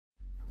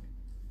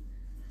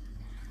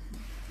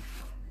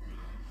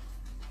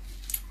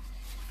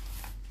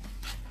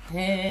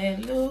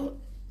Hello,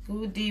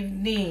 good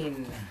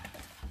evening.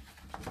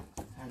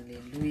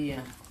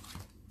 Hallelujah.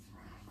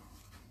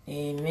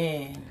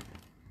 Amen.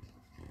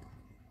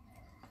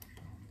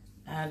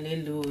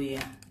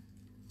 Hallelujah.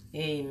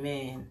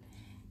 Amen.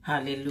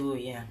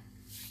 Hallelujah.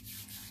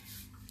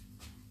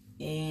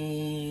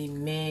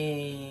 Amen.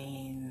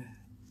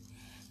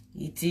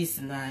 It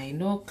is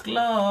 9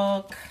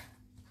 o'clock.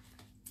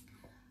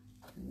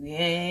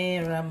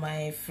 Where are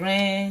my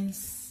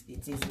friends?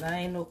 It is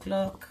 9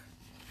 o'clock.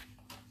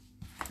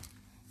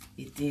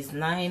 It is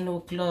 9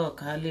 o'clock.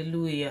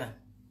 Hallelujah.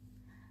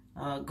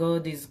 Our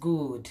God is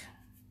good.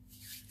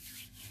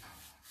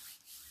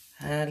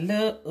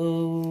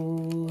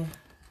 Hello.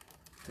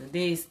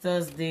 Today is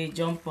Thursday.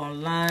 Jump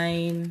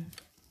online.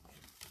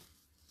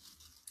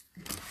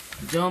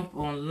 Jump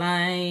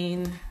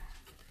online.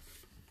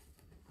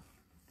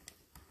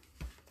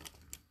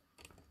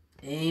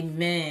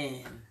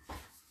 Amen.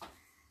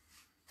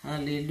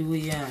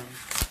 Hallelujah.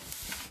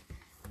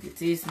 It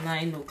is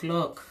 9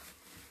 o'clock.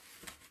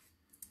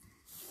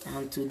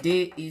 And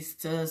today is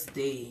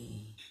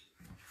Thursday.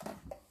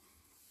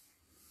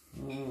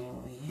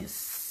 Oh,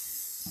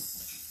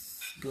 yes.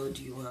 God,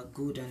 you are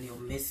good and your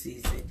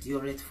mercies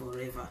endureth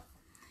forever.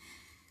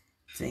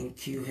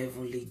 Thank you,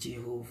 Heavenly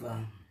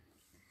Jehovah.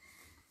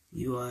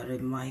 You are a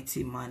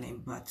mighty man in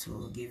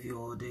battle. We give you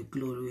all the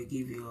glory. We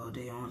give you all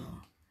the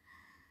honor.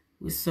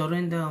 We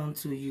surrender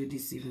unto you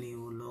this evening,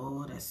 O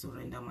Lord. I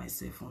surrender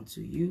myself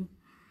unto you.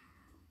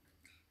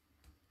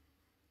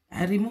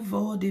 I remove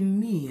all the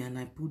me and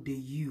I put the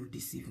you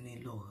this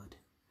evening, Lord.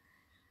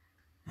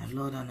 Our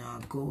Lord and our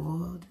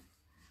God,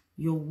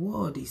 your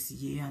word is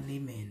yea and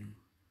amen.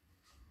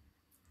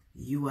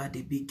 You are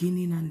the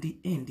beginning and the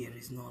end. There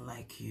is none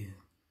like you.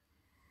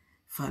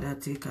 Father,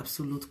 take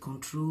absolute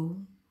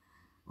control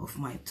of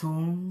my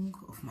tongue,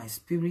 of my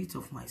spirit,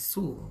 of my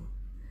soul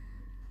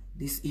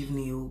this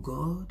evening, O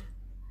God,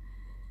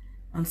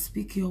 and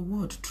speak your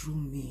word through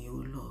me, O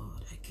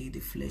Lord. I kill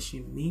the flesh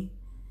in me,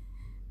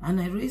 and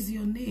I raise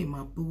your name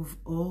above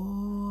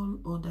all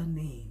other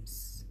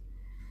names.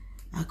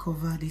 I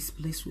cover this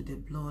place with the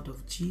blood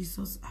of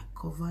Jesus. I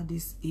cover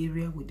this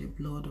area with the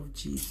blood of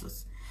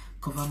Jesus.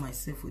 Cover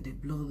myself with the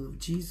blood of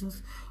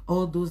Jesus.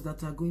 All those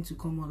that are going to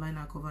come online,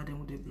 I cover them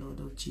with the blood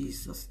of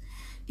Jesus.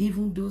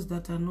 Even those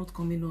that are not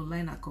coming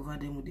online, I cover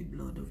them with the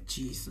blood of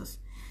Jesus.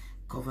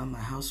 Cover my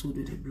household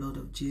with the blood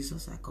of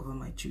Jesus. I cover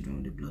my children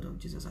with the blood of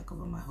Jesus. I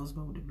cover my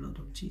husband with the blood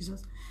of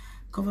Jesus.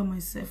 Cover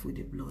myself with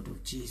the blood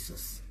of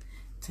Jesus.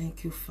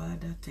 Thank you,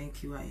 Father.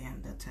 Thank you, I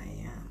am that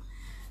I am.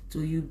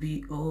 To you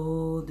be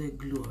all the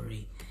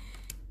glory.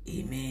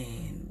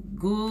 Amen.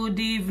 Good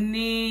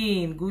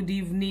evening. Good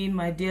evening,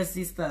 my dear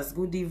sisters.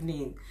 Good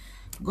evening.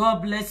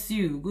 God bless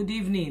you. Good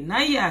evening.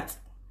 Nayat.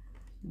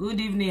 Good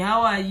evening.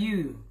 How are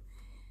you?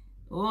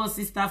 Oh,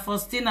 Sister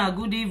Faustina,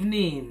 good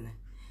evening.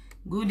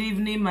 Good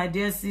evening, my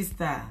dear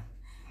sister.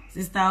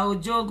 Sister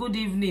Ojo, good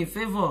evening.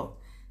 Favor.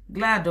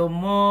 Glad or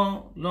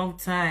more. Long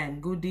time.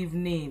 Good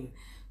evening.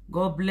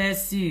 God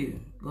bless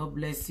you. God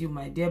bless you,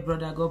 my dear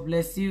brother. God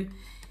bless you.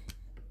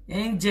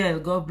 Angel,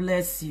 God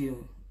bless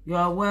you. You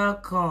are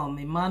welcome.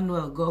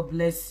 Emmanuel, God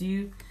bless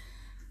you.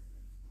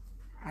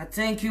 I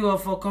thank you all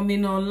for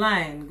coming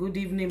online. Good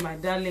evening, my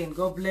darling.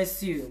 God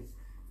bless you.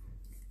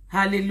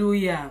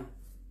 Hallelujah.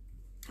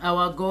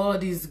 Our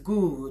God is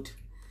good.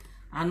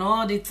 And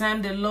all the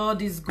time the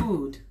Lord is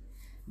good.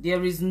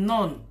 There is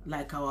none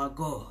like our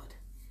God.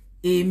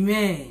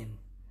 Amen.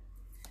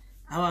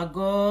 Our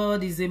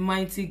God is a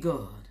mighty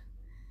God.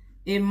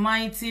 A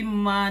mighty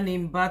man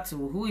in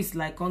battle, who is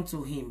like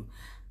unto him.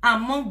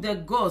 Among the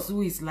gods,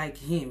 who is like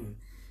him.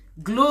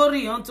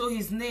 Glory unto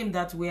his name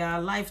that we are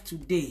alive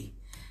today.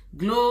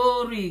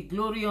 Glory,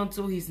 glory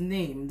unto his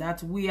name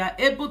that we are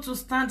able to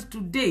stand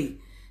today.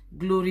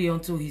 Glory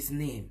unto his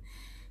name.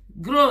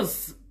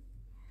 Gross,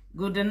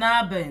 Guten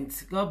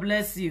Abend, God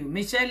bless you.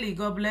 Michelle,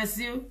 God bless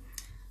you.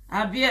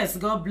 Abies,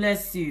 God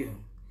bless you.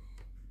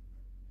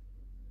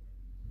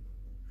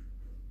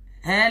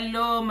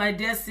 Hello, my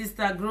dear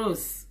sister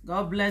Gross.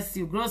 God bless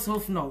you. Gross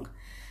Hofnong.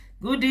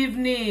 Good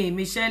evening,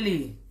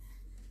 Michelle.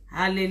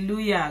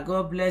 Hallelujah.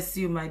 God bless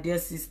you, my dear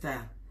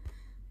sister.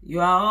 You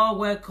are all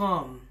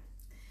welcome.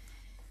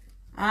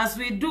 As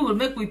we do,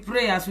 make we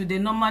pray as we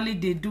normally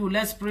do.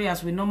 Let's pray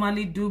as we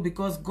normally do,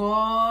 because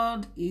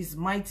God is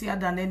mightier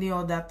than any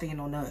other thing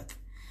on earth.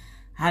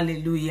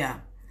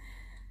 Hallelujah.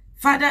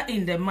 Father,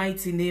 in the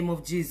mighty name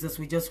of Jesus,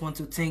 we just want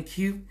to thank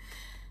you.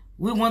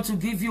 We want to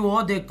give you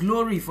all the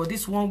glory for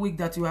this 1 week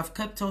that you have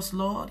kept us,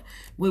 Lord.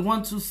 We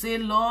want to say,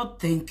 Lord,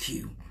 thank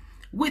you.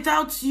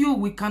 Without you,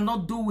 we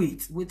cannot do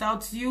it.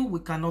 Without you,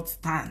 we cannot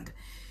stand.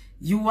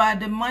 You are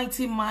the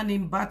mighty man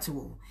in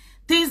battle.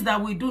 Things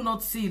that we do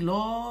not see,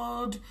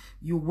 Lord,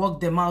 you work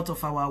them out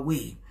of our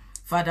way.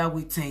 Father,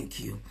 we thank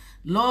you.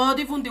 Lord,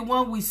 even the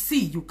one we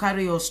see, you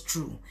carry us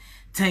through.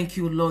 Thank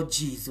you, Lord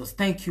Jesus.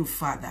 Thank you,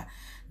 Father.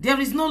 There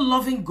is no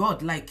loving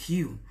God like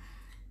you.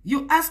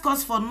 You ask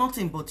us for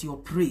nothing but your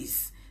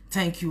praise.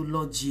 Thank you,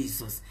 Lord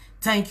Jesus.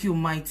 Thank you,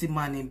 mighty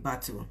man in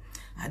battle.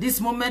 At this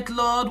moment,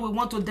 Lord, we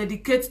want to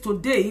dedicate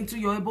today into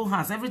your able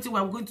hands. Everything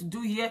we're going to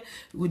do here,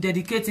 we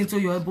dedicate into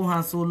your able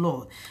hands, oh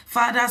Lord.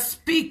 Father,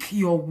 speak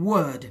your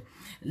word.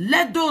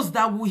 Let those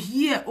that will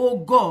hear, oh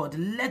God,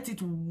 let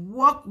it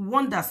work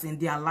wonders in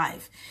their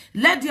life.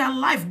 Let their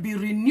life be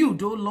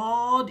renewed, oh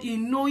Lord,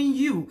 in knowing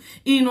you,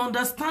 in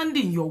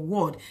understanding your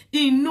word,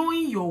 in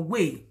knowing your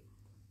way.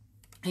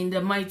 In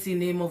the mighty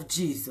name of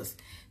Jesus.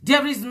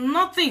 There is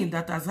nothing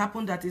that has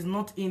happened that is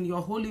not in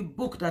your holy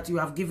book that you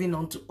have given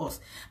unto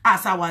us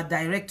as our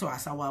director,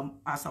 as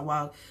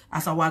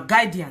our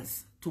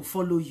guidance to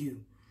follow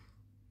you.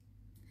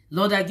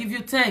 Lord, I give you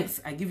thanks.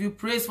 I give you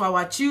praise for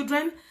our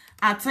children.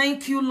 I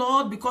thank you,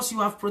 Lord, because you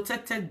have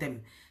protected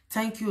them.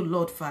 Thank you,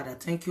 Lord, Father.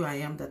 Thank you, I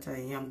am that I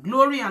am.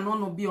 Glory and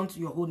honor be unto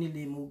your holy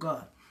name, O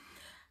God.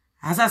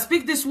 As I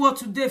speak this word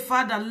today,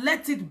 Father,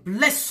 let it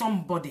bless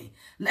somebody.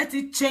 Let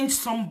it change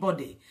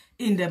somebody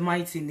in the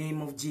mighty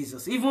name of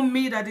Jesus. Even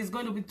me that is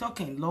going to be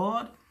talking,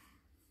 Lord,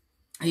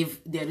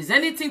 if there is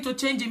anything to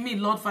change in me,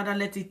 Lord, Father,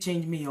 let it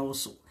change me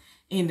also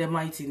in the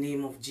mighty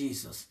name of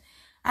Jesus.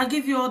 I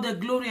give you all the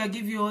glory. I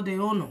give you all the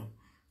honor.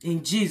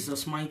 In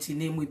Jesus' mighty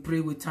name, we pray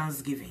with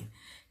thanksgiving.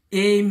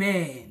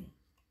 Amen.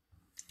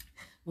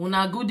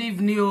 Una good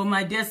evening, oh,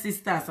 my dear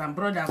sisters and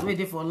brothers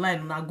waiting for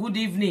line. Una good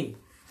evening.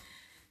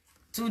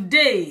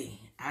 Today,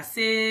 I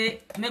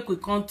say, make we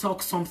come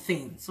talk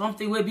something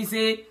where we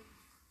say,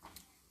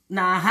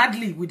 now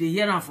hardly with the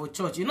hear am for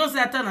church. You know, say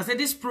I say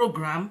this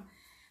program,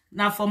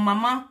 now for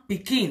mama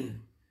pikin.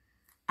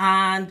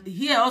 And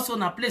here also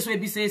na place where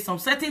we say some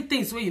certain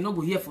things where you know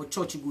go hear for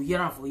church, you go hear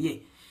am for here.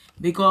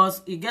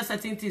 Because it gets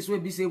certain things where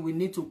we say we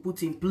need to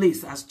put in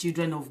place as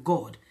children of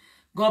God.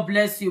 God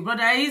bless you.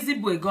 Brother Easy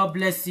Boy, God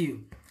bless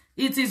you.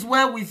 It is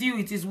well with you.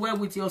 It is well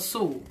with your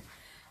soul.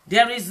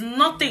 There is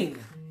nothing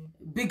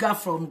bigger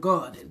from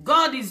God.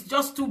 God is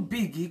just too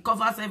big. He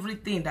covers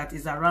everything that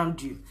is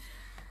around you.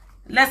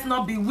 Let's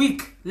not be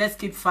weak. Let's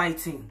keep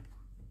fighting.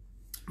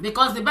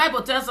 Because the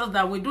Bible tells us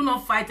that we do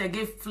not fight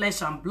against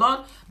flesh and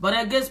blood, but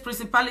against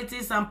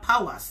principalities and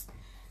powers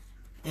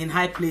in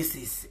high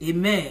places.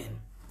 Amen.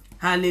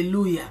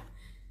 Hallelujah.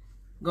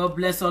 God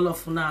bless all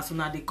of una. So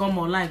now they come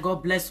online.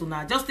 God bless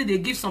una. Just they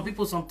give some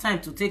people some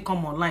time to take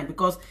come online.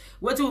 Because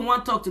what we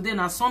want to talk today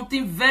now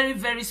something very,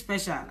 very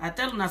special. I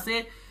tell una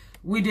say,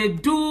 we dey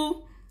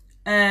do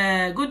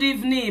good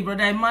evening,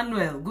 Brother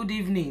Emmanuel. Good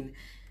evening.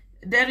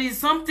 There is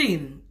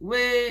something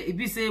where if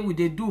we say we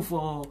dey do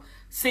for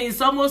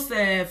since almost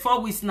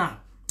 4 weeks now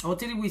or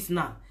 3 weeks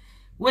now.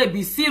 Where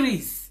be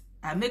series.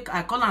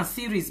 I call them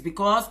series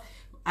because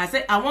I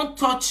say I won't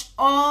touch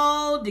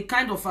all the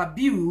kind of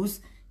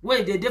abuse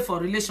where they do for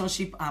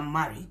relationship and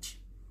marriage.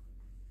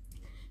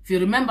 If you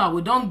remember,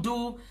 we don't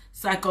do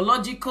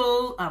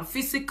psychological and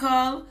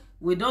physical.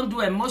 We don't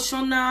do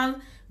emotional.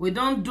 We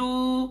don't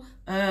do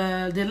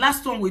the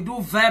last one we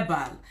do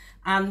verbal,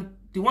 and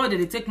the one that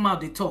they take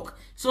mouth they talk.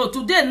 So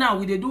today now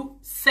we they do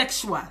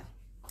sexual.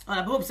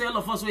 I hope say all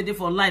of us wait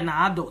for online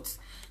are adults.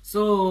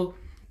 So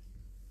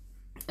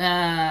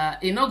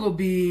it not gonna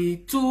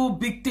be too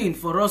big thing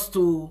for us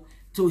to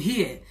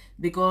hear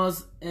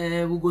because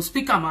we go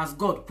speak them as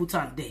God put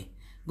on there.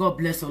 God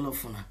bless all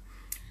of you.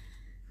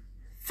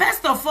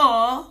 First of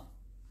all,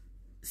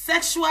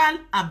 sexual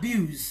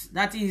abuse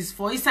that is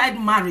for inside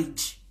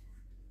marriage.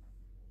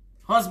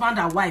 Husband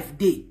and wife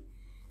day.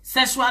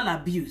 Sexual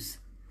abuse.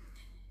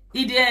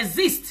 It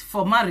exists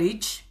for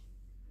marriage.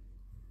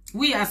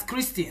 We as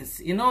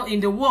Christians, you know, in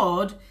the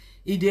world,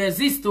 it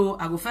exists. So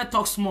I go first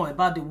talk small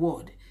about the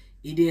word.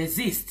 It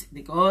exists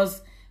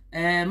because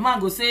man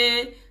go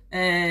say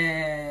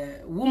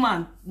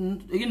woman,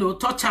 you know,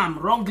 touch him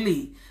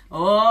wrongly,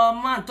 or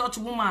man touch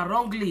woman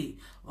wrongly,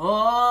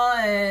 or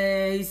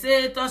he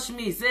say touch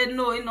me, he say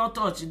no, he not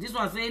touch. This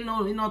one say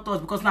no, he not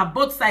touch because now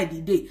both sides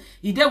he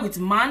dey with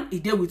man, he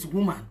dey with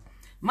woman.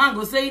 Man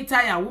go say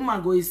entire,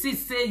 woman go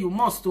insist say you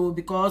must to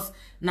because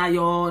now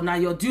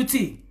your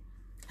duty.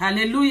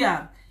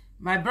 Hallelujah,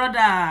 my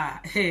brother,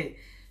 hey,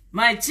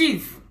 my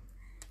chief,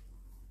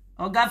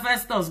 Oga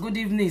Festus. Good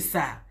evening,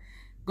 sir.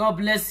 God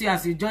bless you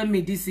as you join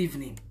me this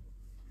evening.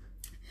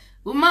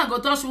 Woman go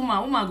touch woman,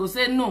 woman go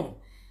say no.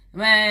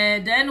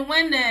 Then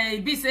when he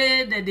be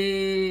say that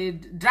the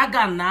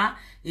dragon now,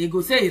 he go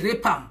say he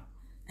rape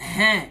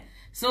him.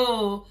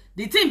 So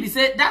the thing be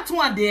say that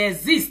one they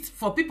exist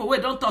for people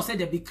who don't talk say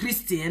they be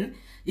Christian.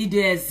 It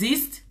they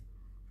exist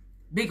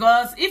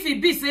because if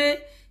it be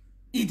say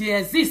it they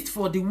exist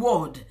for the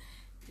world.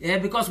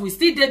 Because we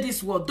still did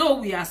this world, though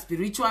we are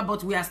spiritual,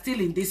 but we are still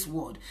in this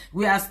world.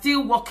 We are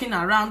still walking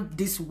around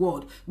this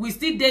world. We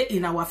still there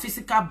in our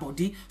physical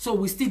body, so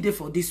we still there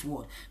for this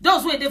world.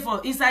 Those who are there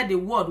for inside the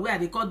world, where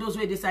they call those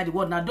who are inside the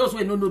world. Now, those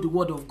who don't know the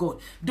word of God,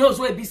 those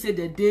who be say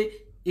that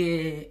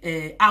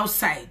they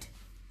outside.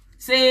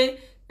 Say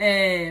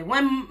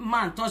when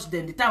man touch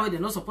them, the time where they're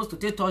not supposed to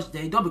take touch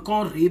them, it don't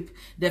become rape.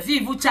 The fee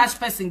even charge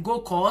person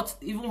go court,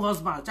 even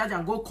husband charge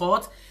and go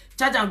court,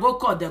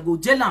 they go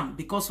jail them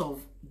because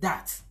of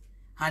that.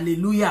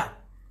 Hallelujah.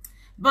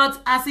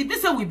 But as it be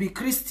say we be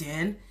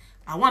Christian,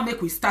 I want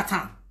make we start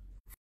am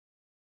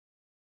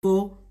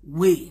go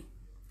way.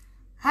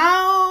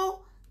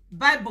 How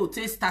Bible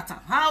take start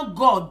am? How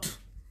God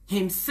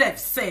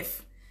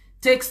himself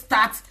take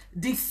start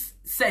this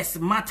sex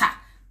matter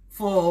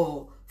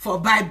for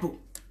Bible?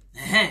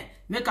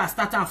 Make us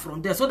start am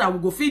from there so that we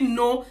go fit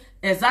know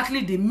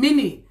exactly the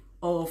meaning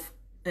of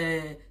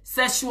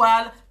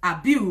sexual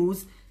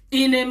abuse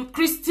in a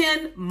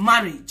Christian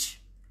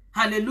marriage.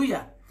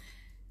 Hallelujah.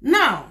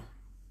 Now,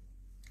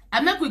 I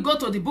make we go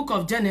to the book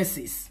of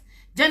Genesis.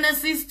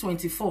 Genesis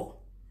 24.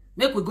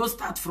 Make we go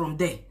start from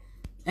there.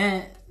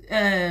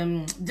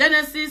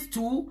 Genesis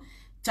 2,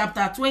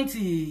 chapter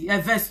 20,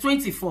 verse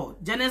 24.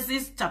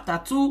 Genesis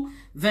chapter 2,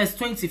 verse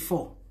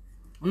 24.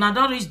 Una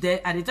don't reach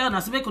there, I tell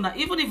una say make una,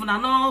 even if una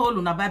no hold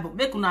una Bible,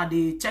 make una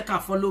dey check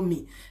and follow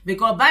me.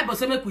 Because Bible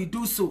say make we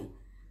do so.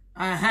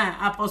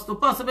 Apostle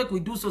Paul say make we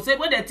do so. Say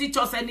when they teach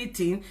us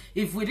anything,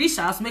 if we reach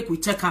us, make we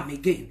check them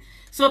again.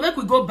 So make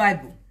we go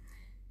Bible.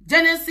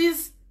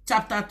 Genesis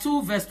chapter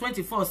 2, verse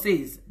 24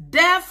 says,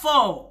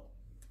 therefore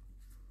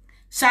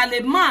shall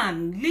a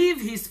man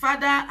leave his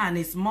father and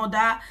his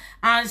mother,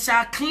 and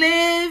shall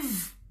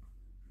cleave,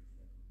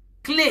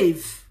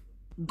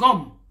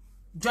 gum,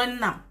 join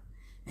them.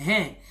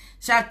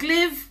 Shall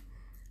cleave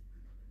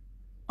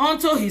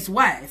unto his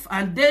wife,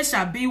 and they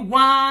shall be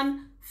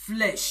one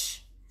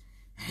flesh.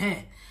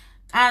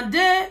 And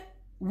they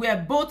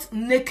were both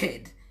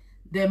naked,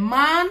 the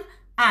man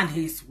and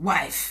his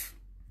wife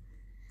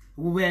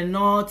were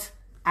not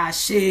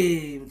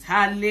ashamed.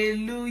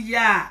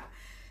 Hallelujah.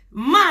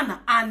 Man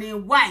and a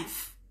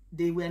wife,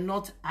 they were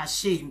not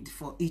ashamed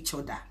for each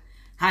other.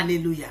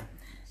 Hallelujah.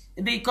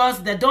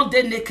 Because they don't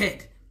they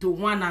naked to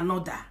one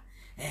another.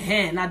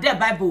 Now their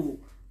Bible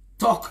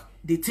talk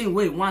the thing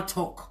we want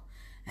talk.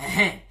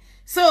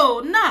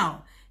 So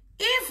now,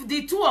 if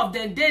the two of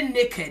them they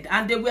naked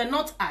and they were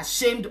not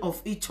ashamed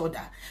of each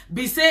other,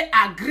 be say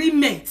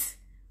agreement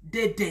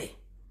they there.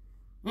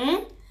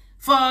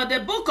 For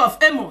the book of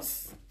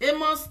Amos,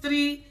 Amos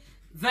 3,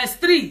 verse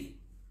 3,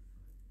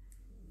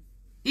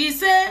 he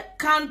said,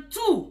 can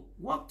two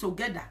work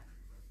together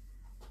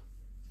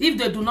if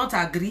they do not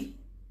agree?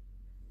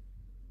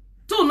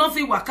 Two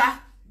nothing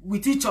waka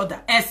with each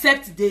other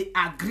except they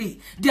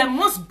agree. There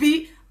must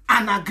be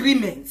an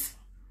agreement.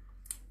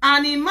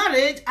 And in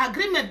marriage,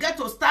 agreement get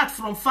to start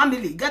from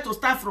family, get to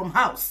start from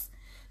house.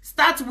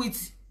 Start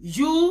with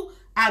you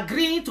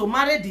agreeing to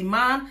marry the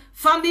man,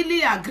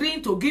 family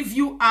agreeing to give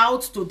you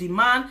out to the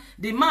man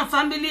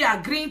family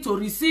agreeing to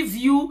receive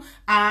you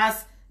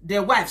as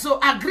the wife. So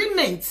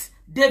agreement,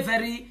 they're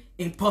very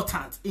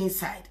important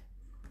inside.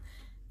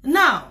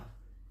 Now,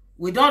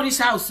 we don't reach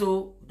house,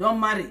 so we don't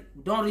marry,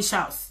 we don't reach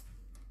house.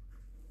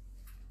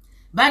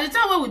 By the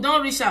time when we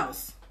don't reach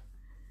house,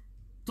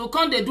 to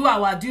come they do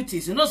our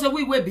duties, you know, so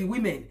we will be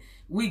women.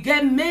 We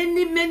get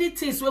many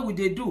things where we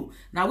they do.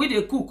 Now we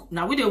they cook,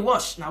 now we they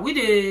wash, now we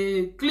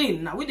they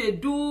clean, now we they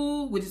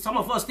do, with some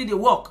of us still they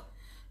work,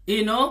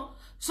 you know.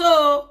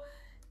 So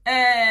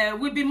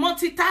we be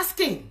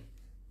multitasking.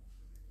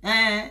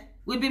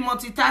 We be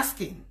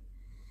multitasking.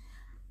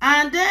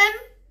 And then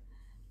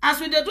as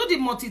we they do the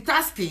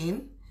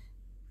multitasking,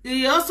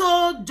 we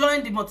also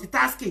join the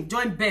multitasking,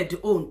 join bed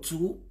own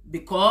too,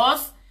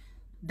 because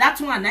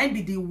that one I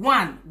be the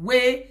one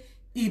where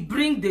he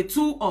bring the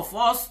two of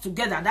us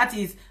together. That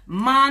is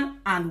man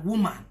and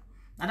woman.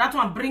 And that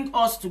one bring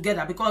us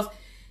together, because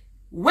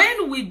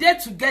when we did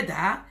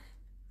together,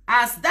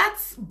 as that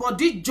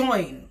body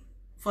join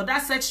for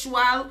that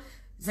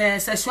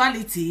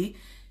sexuality,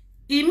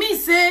 it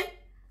means say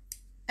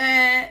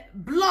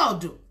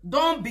blood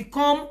don't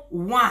become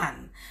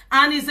one,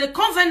 and it's a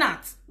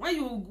covenant.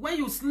 When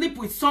you sleep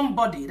with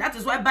somebody, that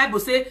is why Bible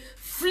say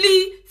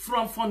flee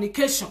from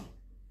fornication.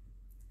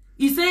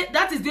 He said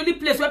that is the only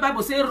place where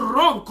Bible say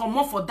run, come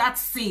on for that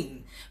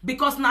sin.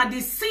 Because now the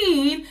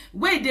sin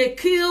where they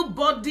kill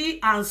body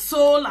and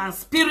soul and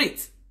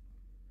spirit.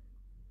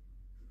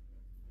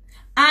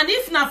 And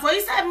if now for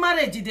inside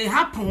marriage they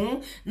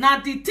happen, now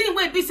the thing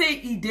where be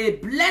say they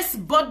bless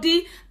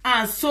body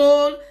and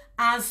soul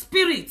and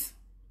spirit.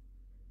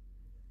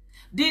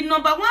 The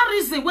number one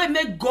reason why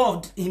make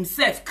God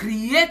himself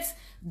create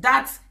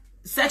that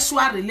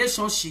sexual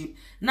relationship,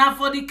 now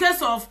for the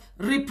case of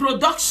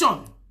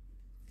reproduction.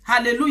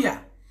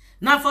 Hallelujah.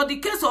 Now for the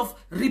case of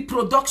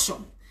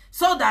reproduction,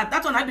 so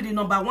that one will be the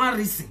number one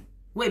reason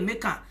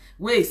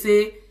where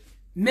say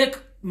make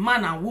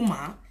man and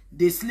woman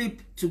they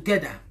sleep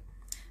together.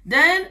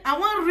 Then I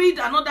want to read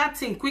another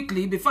thing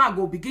quickly before I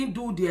go begin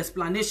do the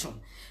explanation.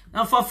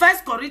 Now for 1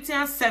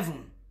 Corinthians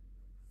 7.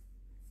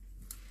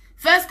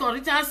 1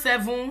 Corinthians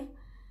 7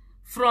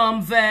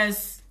 from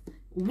verse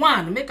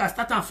 1. Make us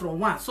start from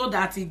 1 so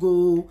that it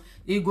go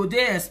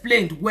there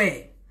explained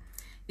where.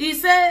 He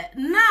said,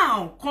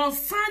 now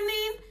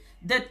concerning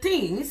the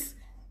things,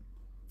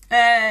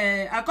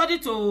 according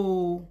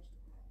to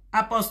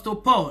Apostle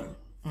Paul,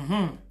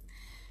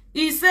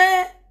 he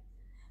said,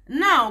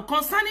 now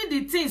concerning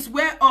the things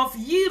whereof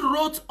ye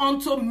wrote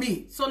unto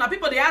me. So now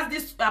people they ask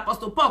this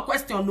Apostle Paul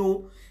question,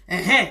 no.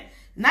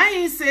 Now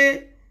he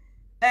say,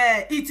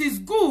 it is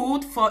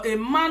good for a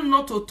man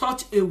not to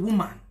touch a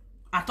woman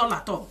at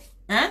all.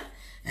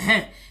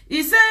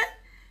 He said,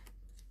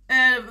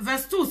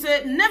 verse 2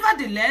 say,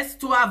 nevertheless,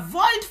 to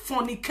avoid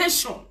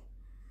fornication,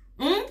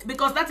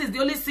 because that is the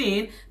only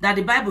sin that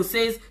the Bible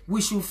says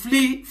we should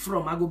flee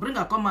from. I go bring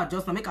a comma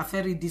just to make a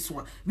fair read this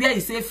one, where he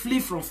say flee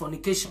from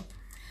fornication.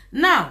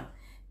 Now,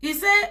 he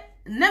said,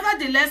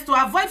 nevertheless,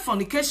 to avoid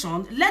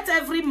fornication, let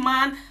every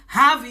man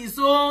have his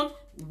own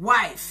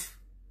wife,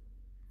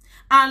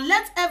 and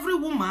let every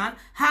woman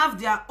have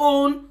their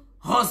own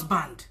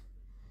husband.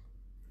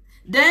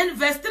 Then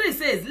verse 3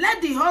 says,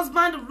 let the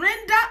husband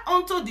render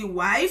unto the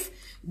wife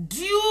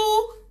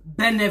due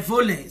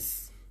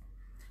benevolence,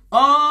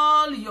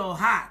 all your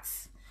heart,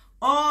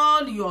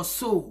 all your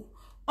soul,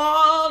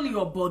 all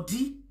your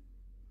body,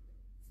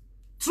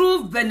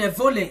 through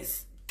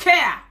benevolence,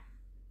 care,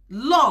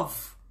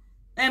 love,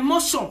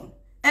 emotion,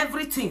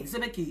 everything. So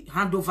make it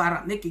hand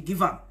over, make it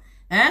give up.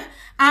 And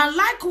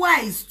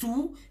likewise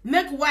too,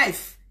 make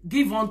wife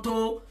give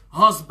unto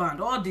husband,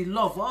 all the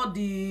love, all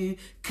the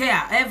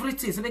care,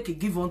 everything. So make it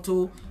give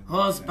unto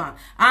husband.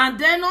 And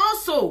then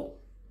also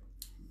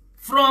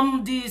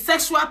from the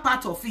sexual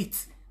part of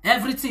it,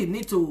 everything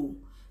need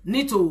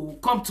to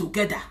come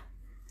together.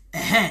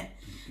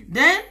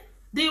 Then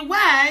the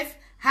wife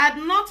had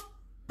not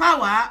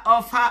power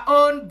of her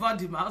own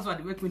body. My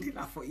husband make me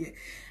laugh for you.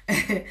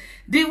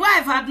 The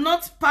wife had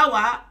not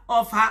power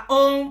of her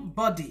own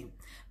body,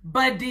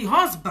 but the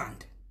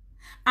husband.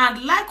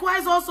 And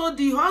likewise also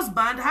the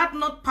husband had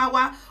not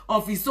power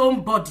of his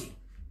own body,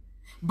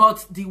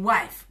 but the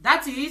wife.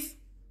 That is,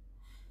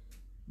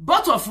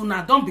 both of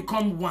una don't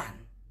become one.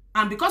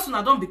 And because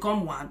una don't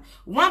become one,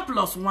 1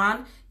 plus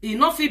 1,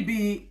 enough it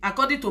be,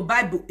 according to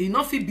Bible,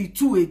 enough it be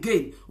 2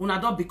 again.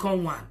 Una don't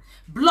become one.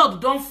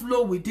 Blood don't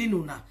flow within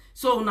una.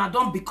 So una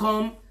don't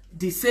become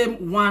the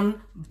same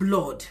one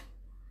blood.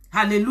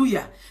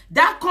 Hallelujah.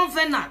 That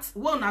covenant,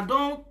 well, una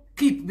don't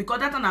keep, because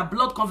that is a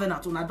blood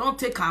covenant. Una don't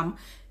take them.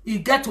 You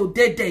get to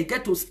day there, you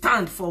get to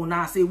stand for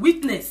una as a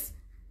witness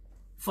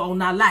for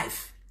una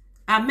life.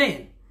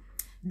 Amen.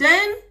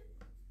 Then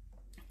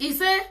he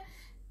said,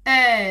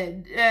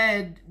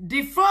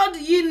 defraud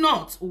ye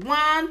not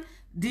one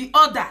the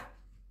other.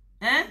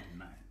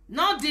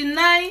 Not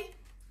deny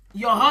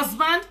your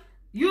husband.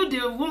 You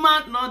the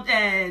woman, not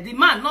the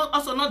man, not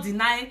also not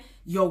deny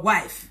your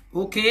wife.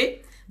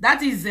 Okay,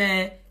 that is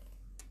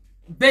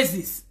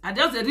basis. I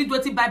just read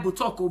what the Bible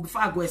talk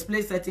before I go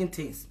explain certain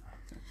things.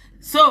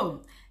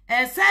 So,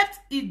 except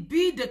it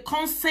be the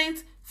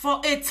consent for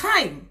a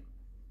time.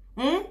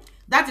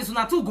 That is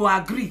not to go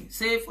agree.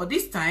 Say for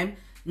this time,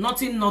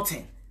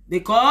 nothing.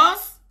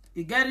 Because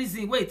you get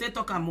reason wait they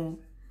talk among.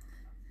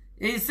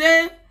 He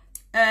say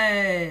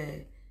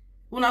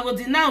una go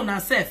deny una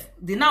self.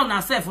 Deny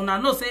una self, una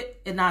know say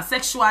na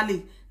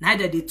sexually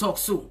neither they talk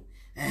so.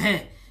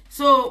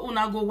 So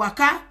una go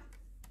waka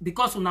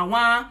because una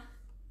want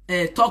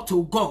talk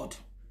to God.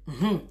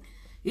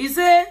 He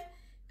say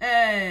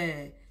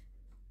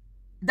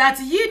that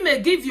ye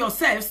may give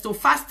yourselves to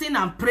fasting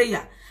and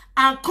prayer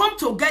and come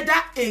together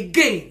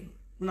again.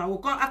 Una will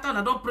come after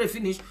una don't pray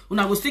finish,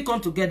 una will still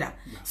come together.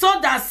 Yeah. So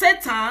that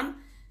Satan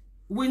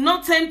will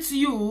not tempt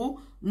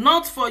you,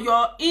 not for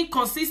your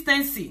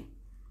inconsistency.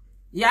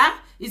 Yeah?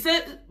 He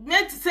said,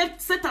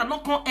 Satan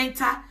not come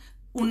enter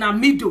una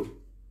middle.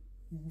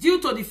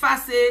 Due to the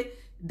fact say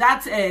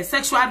that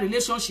sexual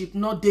relationship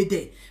not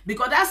there.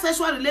 Because that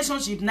sexual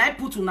relationship now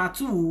put una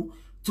two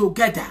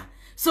together.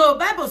 So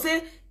Bible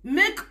say,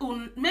 make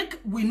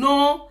we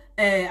know,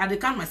 I dey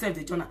count myself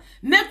the journal.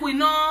 Make we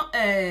know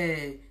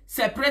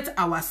separate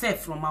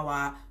ourselves from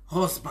our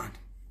husband.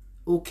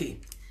 Okay.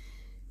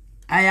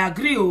 I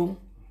agree. Oh.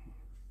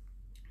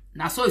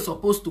 Now so it's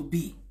supposed to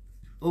be.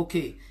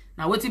 Okay.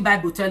 Now what the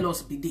Bible tell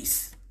us be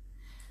this.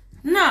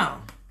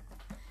 Now,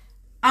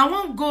 I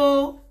won't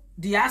go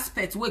the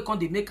aspect where can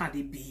they make and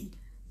they be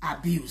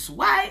abuse.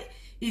 Why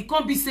it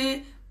can't be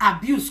say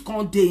abuse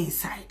can't dey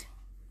inside.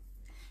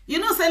 You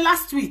know, say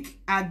last week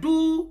I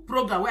do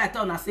program where I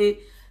tell and I say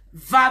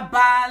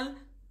verbal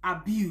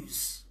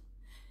abuse.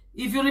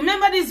 If you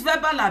remember this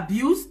verbal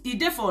abuse, it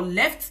there for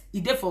left,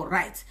 it there for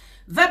right.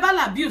 Verbal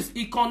abuse,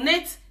 it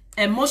connects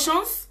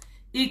emotions,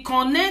 it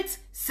connects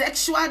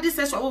sexual, this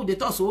sexual what they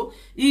talk so,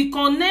 it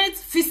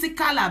connects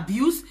physical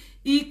abuse,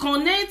 it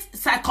connects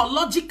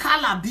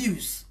psychological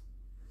abuse.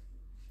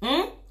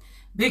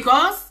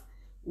 Because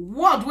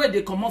word where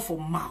they come off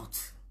from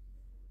mouth.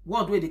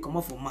 Word where they come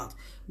off from mouth.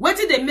 What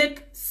did they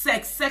make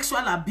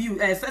sexual abuse,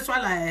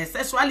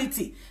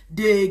 sexuality,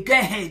 they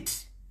get head.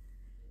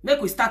 Make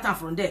we start out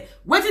from there.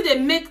 What did they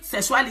make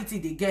sexuality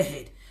they get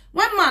head?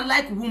 When man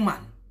like woman,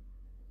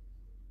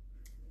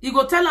 he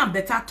go tell them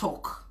better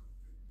talk.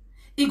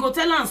 He go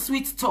tell them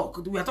sweet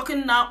talk. We are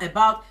talking now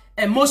about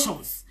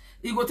emotions.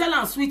 He go tell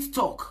them sweet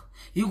talk.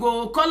 You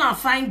go call her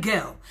fine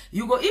girl.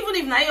 You go, even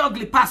if na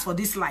ugly pass for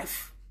this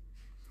life,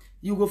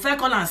 you go fair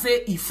call and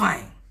say he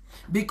fine.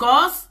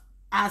 Because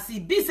as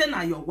he be say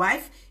na your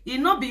wife, it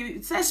not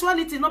be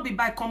sexuality, not be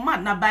by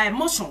command, not by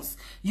emotions.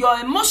 Your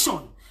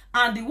emotion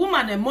and the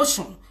woman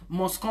emotion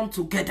must come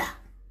together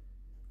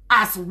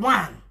as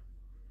one.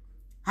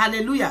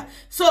 Hallelujah.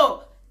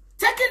 So,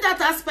 taking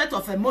that aspect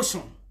of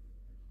emotion,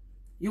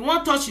 you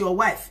won't touch your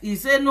wife, he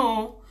say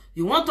no.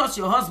 You won't touch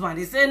your husband,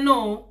 he say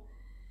no.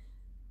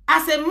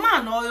 As a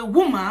man or a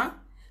woman,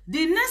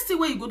 the next thing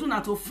you go do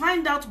now to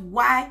find out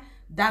why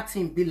that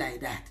thing be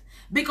like that.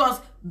 Because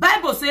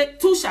Bible say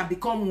two shall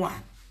become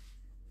one.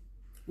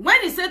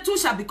 When he say two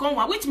shall become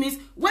one, which means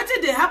what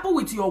did they happen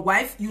with your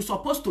wife, you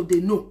supposed to they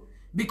know.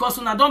 Because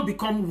una don't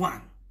become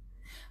one.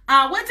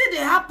 And what did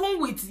they happen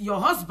with your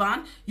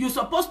husband, you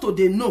supposed to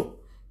they know.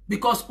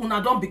 Because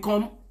una don't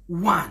become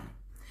one.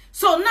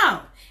 So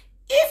now,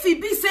 if he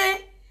be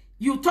say,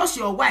 you touch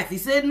your wife, he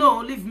say, no,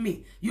 leave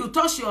me. You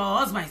touch your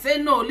husband, he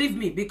say, no, leave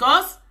me.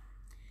 Because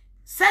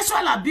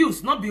sexual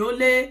abuse, not be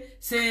only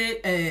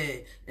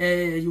say,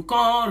 you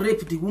can't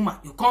rape the woman,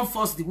 you can't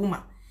force the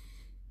woman.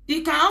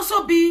 It can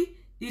also be,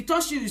 he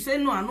touch you, you say,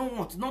 no, I don't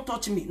want, don't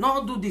touch me,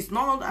 no, do this,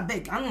 no, I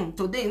beg,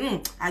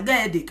 today, I get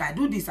headache, I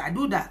do this, I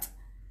do that.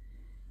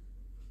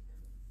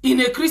 In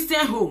a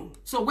Christian home,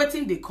 so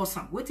waiting they cause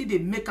him, waiting they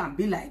make him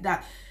be like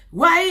that.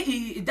 Why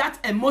that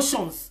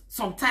emotions,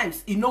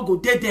 sometimes, he no go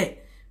there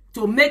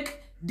to make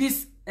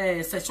this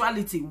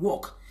sexuality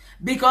work.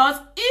 Because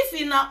if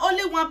in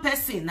only one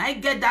person I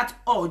get that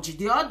urge,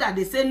 the other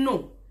they say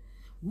no.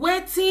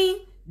 Waiting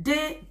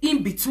they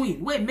in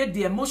between, where make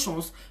the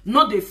emotions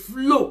not they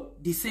flow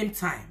the same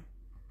time.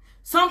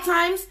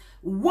 Sometimes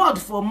word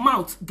for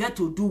mouth get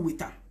to do with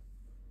them.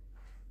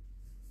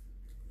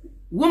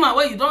 Woman,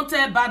 where you don't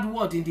tell bad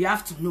word in the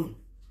afternoon,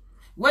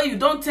 where you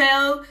don't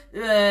tell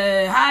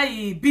how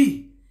he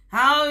be,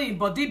 how he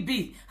body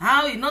be,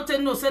 how he not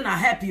no say na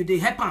help you, they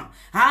help him.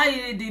 How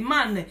the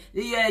man,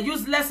 the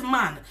useless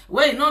man,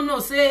 where you don't know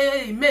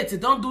say hey, mate,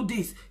 don't do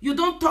this. You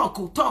don't talk.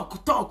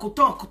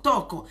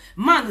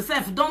 Man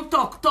self don't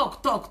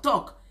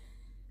talk.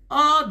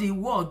 All the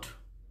word.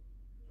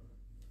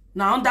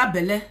 Now on that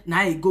belly,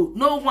 now you go.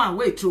 No one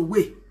way through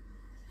way.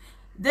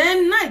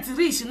 Then night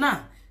reach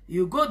now.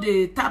 You go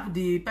they tap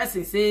the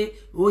person, say,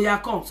 oh yeah,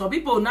 come. Some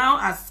people now,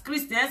 as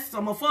Christians,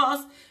 some of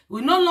us,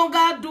 we no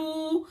longer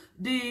do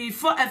the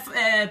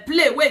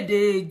play where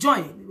they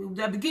join.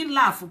 They begin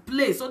laugh,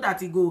 play, so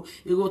that it go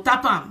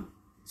tap them.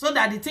 So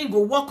that the thing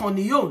go work on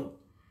the own.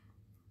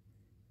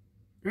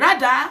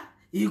 Rather,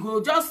 you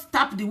go just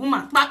tap the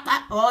woman,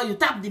 or you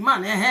tap the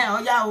man,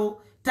 oh yeah,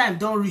 oh, time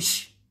don't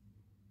reach.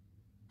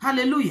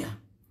 Hallelujah.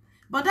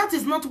 But that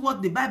is not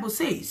what the Bible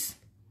says.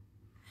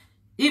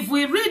 If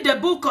we read the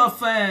book of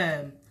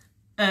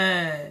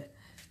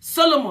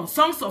Solomon,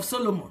 Songs of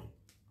Solomon,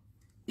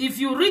 if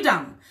you read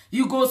them,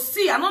 you go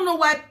see, I don't know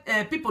why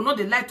people know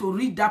they like to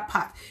read that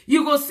part.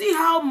 You go see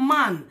how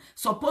man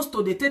supposed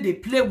to they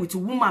play with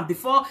woman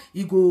before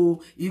you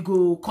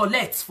go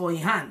collect for a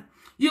hand.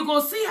 You go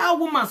see how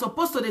woman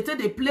supposed to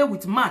they play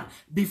with man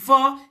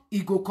before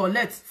you go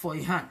collect for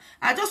a hand.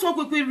 I just want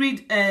to quickly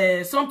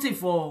read something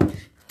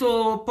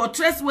to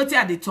portray what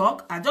they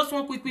talk. I just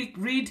want to quickly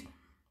read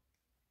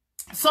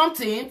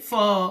something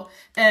for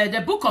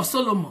the book of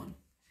Solomon,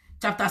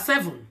 chapter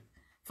 7,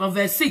 from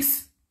verse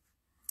 6.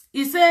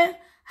 He said,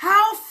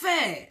 how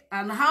fair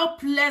and how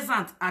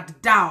pleasant art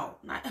thou.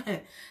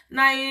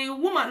 Now,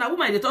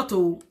 woman, they talk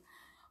to,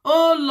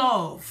 oh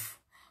love,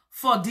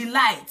 for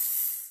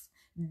delights.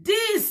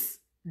 This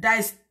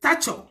thy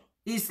stature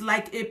is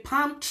like a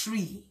palm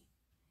tree,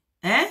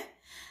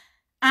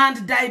 and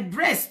thy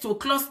breast to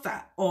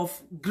cluster of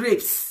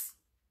grapes.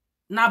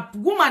 Now,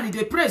 woman,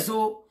 they praise,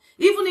 oh.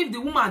 Even if the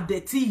woman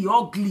dirty,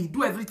 ugly,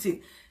 do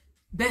everything.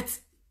 But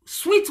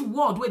sweet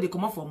word where they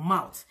come out from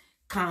mouth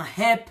can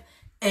help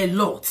a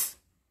lot.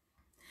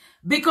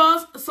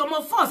 Because some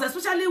of us,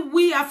 especially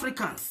we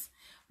Africans,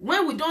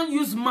 when we don't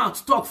use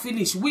mouth talk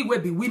finish, we will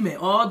be women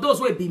or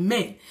those will be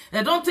men.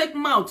 They don't take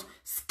mouth,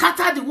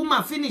 scatter the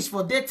woman finish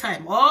for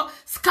daytime or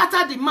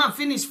scatter the man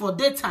finish for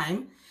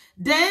daytime.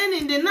 Then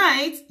in the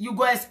night, you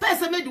go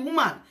expect to make the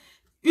woman,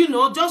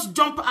 just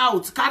jump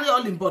out, carry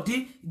all in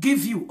body,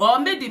 give you. Or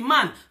make the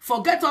man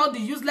forget all the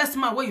useless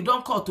man where you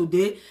don't call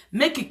today,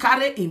 make it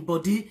carry in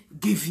body,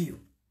 give you.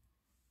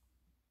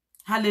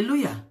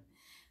 Hallelujah.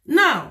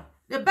 Now,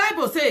 the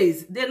Bible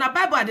says, the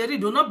Bible I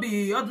read will not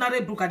be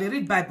ordinary book, I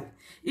read Bible.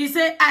 He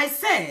said, I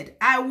said,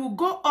 I will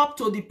go up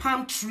to the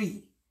palm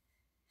tree.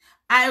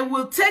 I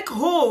will take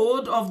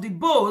hold of the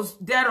boughs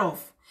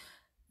thereof.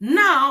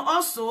 Now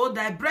also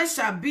thy breast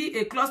shall be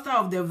a cluster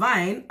of the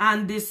vine,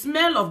 and the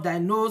smell of thy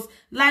nose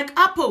like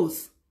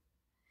apples.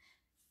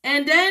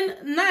 And then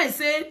now I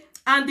say,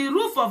 and the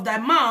roof of thy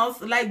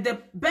mouth like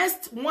the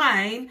best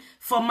wine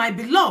for my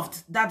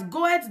beloved that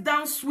goeth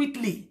down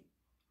sweetly.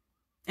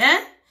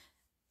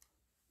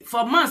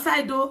 For man's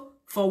side though,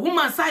 for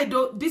woman's side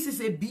though, this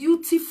is a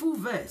beautiful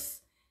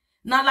verse.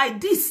 Now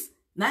like this,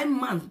 now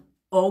man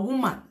or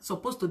woman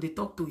supposed to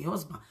talk to your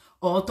husband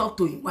or talk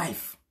to your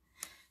wife.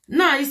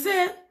 Now he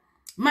said,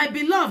 my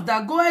beloved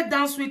that goeth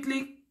down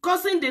sweetly,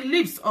 causing the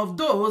lips of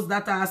those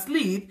that are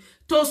asleep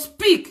to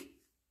speak.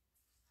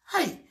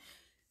 Hey,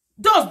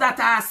 those that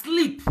are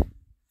asleep,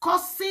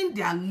 causing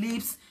their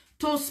lips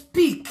to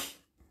speak.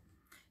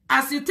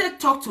 As you take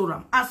talk to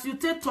them, as you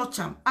take touch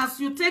them, as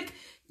you take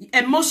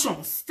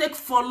emotions, take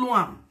follow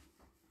them.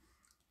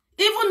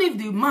 Even if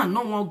the man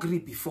no one agree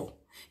before,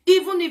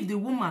 even if the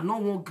woman no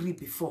one agree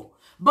before,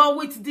 but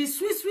with the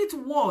sweet, sweet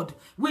word,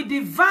 with the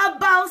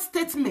verbal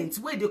statements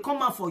where they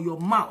come out for your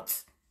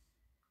mouth,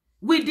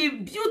 with the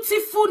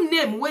beautiful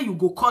name where you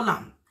go call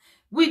them,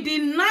 with the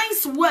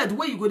nice word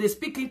where you go to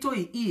speak into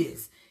his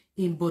ears,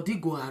 in body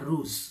go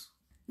arose.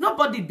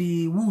 Nobody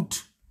be wood.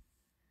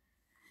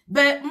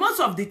 But most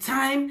of the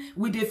time,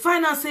 we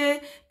define and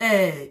say,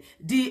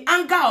 the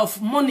anger of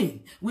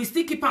money, we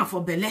still keep on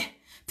for belly.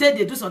 Tell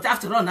they do something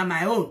after all, na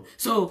my own.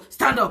 So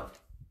stand up.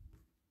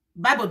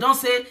 Bible don't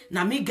say,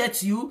 na me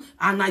get you,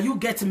 and na you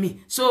get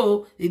me.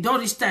 So it don't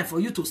reach time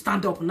for you to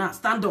stand up now.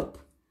 Stand up.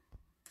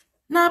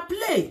 Now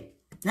play.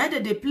 Now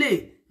that they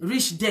play,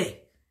 reach there.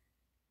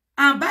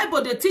 And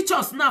Bible, they teach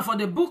us now for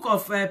the book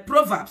of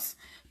Proverbs.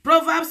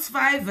 Proverbs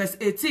 5 verse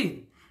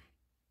 18.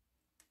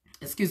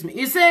 Excuse me.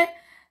 It says,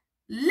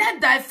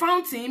 let thy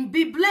fountain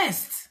be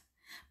blessed,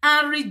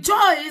 and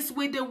rejoice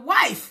with the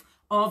wife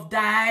of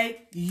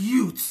thy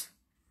youth.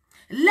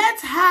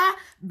 Let her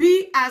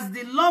be as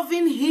the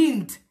loving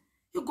hind.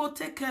 You go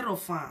take care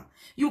of her.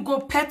 You go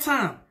pet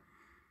her.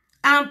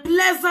 And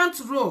pleasant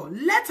roe.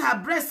 Let her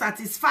breast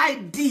satisfy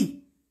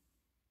thee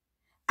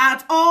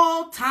at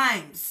all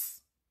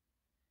times.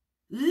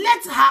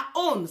 Let her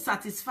own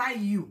satisfy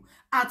you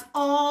at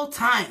all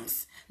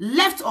times.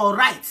 Left or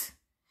right.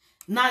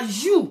 Now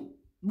you,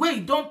 where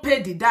you don't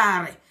pay the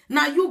dowry,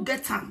 now you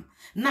get them.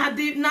 Now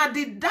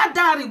that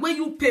dowry where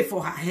you pay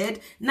for her head,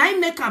 now I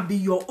make her be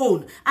your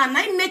own, and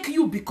I make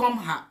you become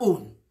her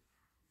own.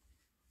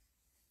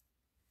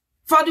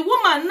 For the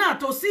woman now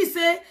to see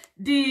say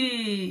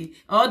the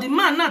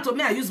man now to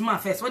me, I use man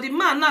first. For the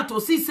man now to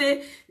see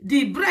say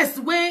the breast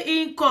where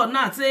in call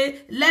now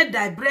say let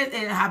thy breast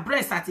her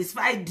breast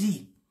satisfy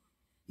thee.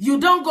 You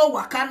don't go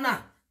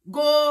wakana,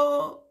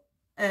 go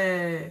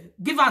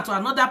give her to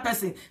another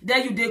person.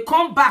 Then you they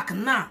come back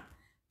now.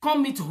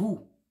 Come meet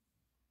who?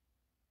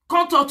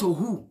 Come talk to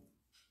who?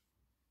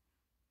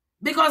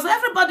 Because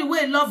everybody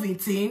will love in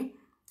thing,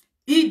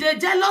 he they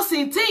jealous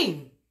in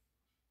thing.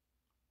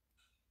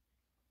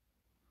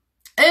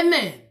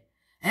 Amen.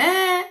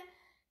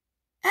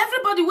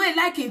 Everybody will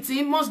like in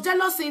thing, must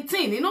jealous in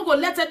thing. You know, go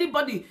let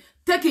anybody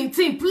take in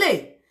thing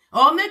play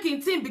or make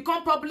in thing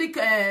become public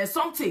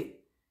something.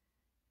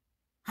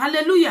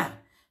 Hallelujah.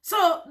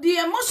 So the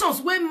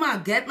emotions when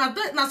man get,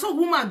 now so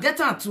woman get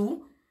her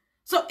too.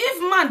 So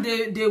if man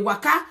they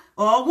waka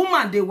or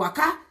woman they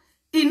waka,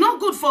 it's not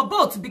good for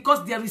both,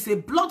 because there is a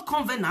blood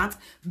covenant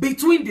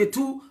between the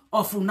two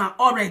of una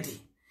already.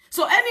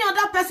 So any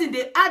other person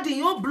they add in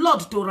your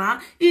blood to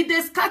run, it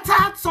they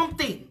scatter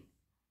something.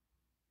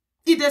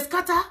 It they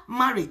scatter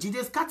marriage. It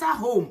they scatter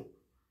home.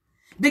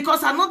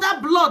 Because another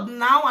blood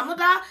now,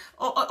 another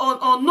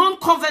unknown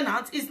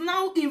covenant is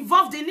now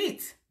involved in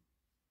it.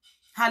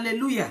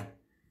 Hallelujah.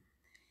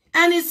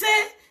 And he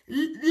said,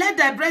 let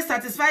thy breast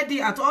satisfy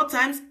thee at all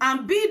times,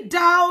 and be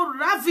thou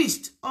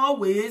ravished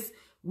always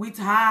with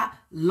her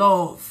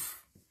love.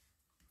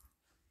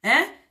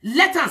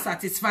 Let her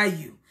satisfy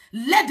you.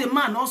 Let the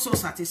man also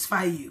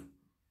satisfy you.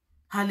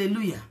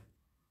 Hallelujah.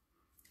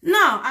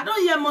 Now, I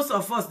don't hear most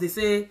of us, they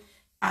say,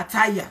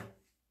 attire.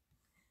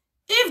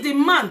 If the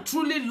man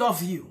truly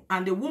love you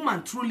and the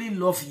woman truly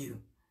love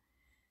you,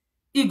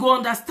 he go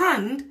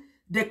understand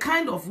the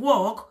kind of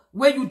work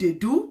where you they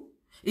do.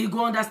 He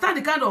go understand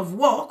the kind of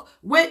work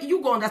where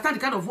you go understand the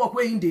kind of work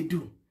where you they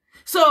do.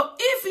 So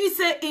if he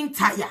say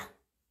entire,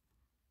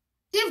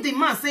 if the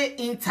man say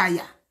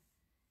entire,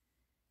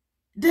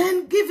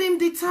 then give him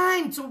the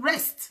time to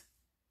rest.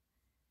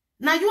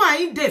 Now you are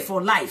in there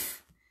for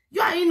life.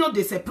 You are in not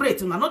they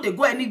separate, and not they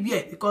go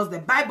anywhere, because the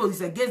Bible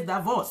is against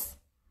divorce.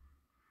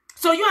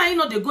 So you are in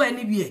not they go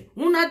anywhere.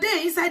 Una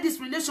there inside this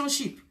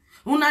relationship.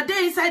 Una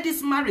there inside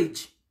this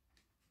marriage.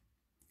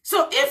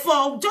 So if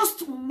for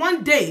just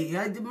one day,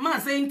 the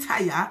man saying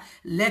tired,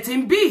 let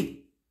him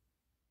be.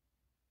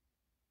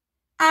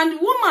 And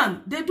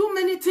woman, they do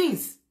many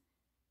things.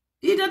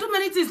 They do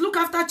many things. Look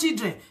after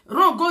children.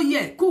 Run, go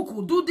here,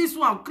 cook, do this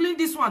one, clean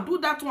this one, do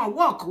that one,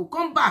 walk,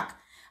 come back.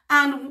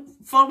 And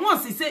for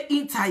once he say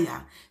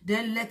entire,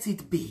 then let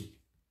it be.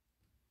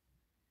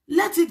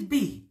 Let it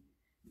be.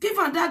 Give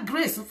her that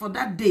grace for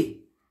that day.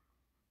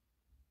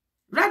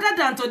 Rather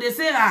than to they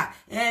say,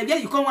 yeah,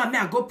 you come want me,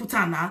 I go put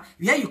her now.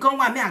 Yeah, you come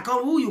want me, I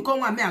go, who you come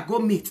want me, I go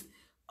meet.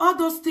 All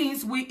those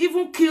things will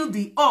even kill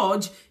the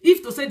urge.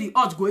 If to say the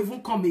urge go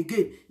even come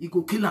again, it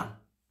go kill her.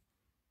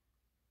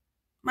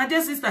 My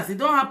dear sisters, it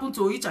don't happen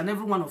to each and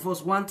every one of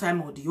us one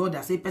time or the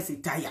other, say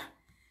person tired.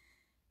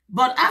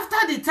 But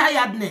after the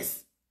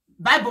tiredness,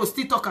 Bible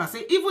still talk and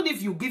say, even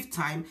if you give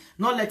time,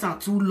 not let her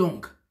too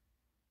long.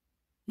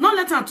 Not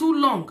let her too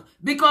long.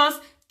 Because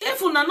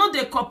if you not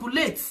they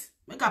copulate,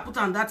 make I put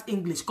on that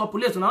English,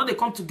 copulate, now they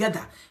come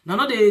together,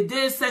 now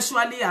they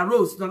sexually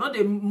arouse, now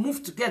they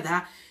move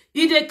together,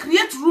 it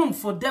create room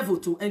for devil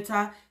to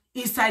enter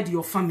inside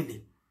your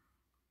family.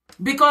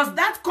 Because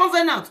that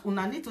covenant,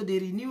 una need to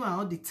renew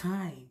all the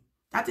time.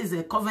 That is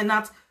a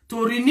covenant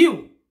to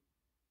renew.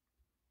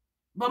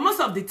 But most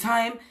of the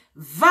time,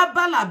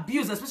 verbal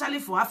abuse, especially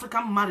for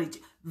African marriage,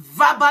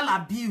 verbal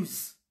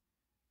abuse,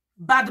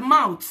 bad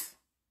mouth,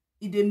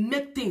 they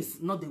make things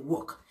not the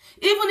work.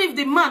 Even if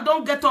the man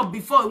don't get up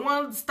before he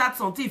won't start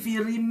something, if he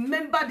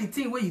remember the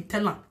thing where you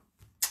tell him,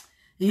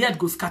 he head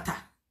go scatter.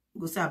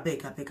 Go say, I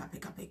beg.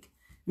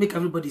 Make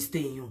everybody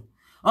stay in you.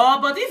 Oh,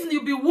 but if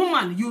you be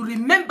woman, you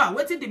remember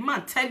what did the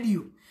man tell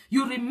you.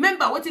 You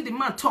remember what did the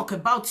man talk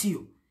about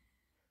you.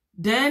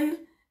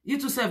 Then you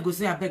too self go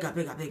say, I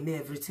beg, may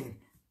everything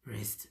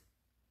rest.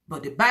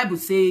 But the Bible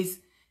says,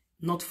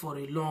 not for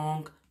a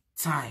long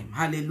time.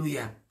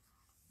 Hallelujah.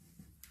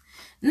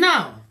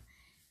 Now,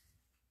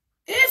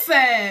 if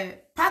a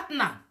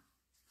partner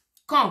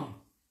come,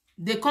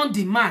 they can't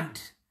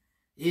demand,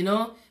 you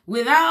know,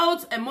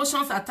 without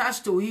emotions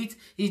attached to it,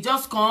 he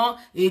just come,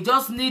 he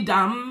just need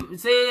them,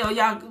 say, oh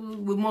yeah,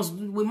 we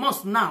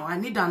must now, I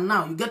need them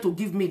now, you get to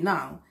give me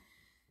now.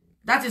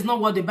 That is not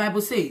what the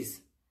Bible says.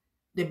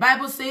 The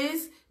Bible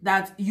says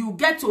that you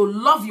get to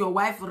love your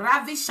wife,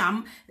 ravish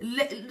am,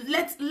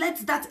 let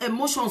that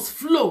emotions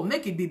flow,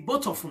 make it be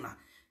both of you.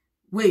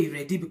 Where you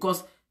ready?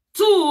 Because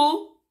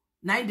two,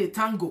 now the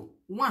tango.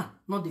 One,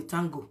 not the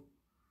tango.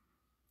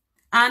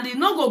 And it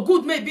no go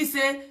good, maybe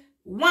say,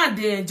 one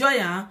they enjoy,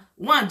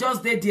 one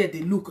just there,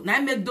 they look. Now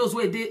make those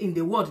way they in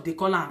the world, they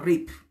call them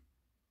rape.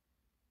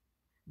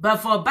 But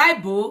for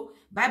Bible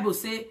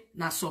say,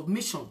 na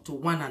submission to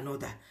one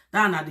another.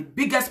 That are the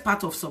biggest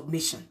part of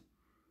submission.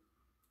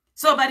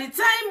 So by the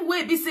time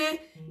we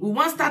say, we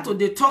want start to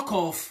the talk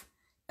of,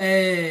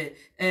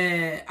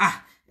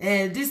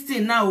 this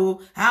thing now,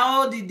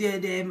 how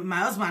did my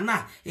husband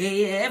now,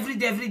 every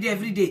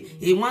day,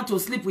 he want to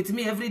sleep with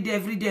me every day,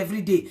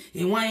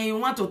 he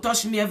want to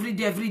touch me every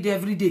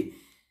day.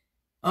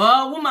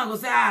 Oh, woman go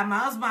say, my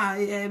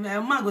husband,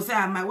 woman go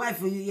say, my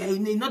wife,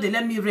 you know, they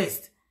let me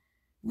rest.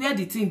 Where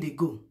the thing they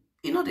go?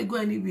 You know, they go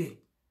anywhere.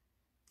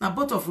 Now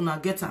both of them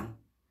get them.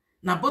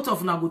 Now both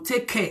of them go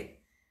take care.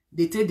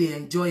 They take they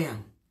enjoy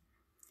them.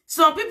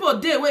 Some people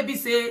they will be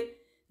say,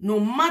 no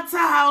matter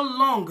how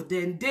long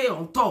they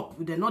on top,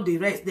 they not the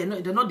rest, they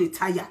not the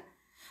tire.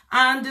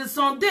 And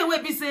some day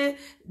will be say,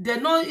 they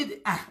know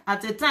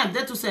at a time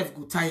they to self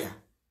go tire.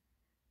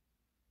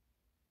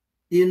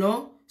 You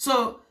know?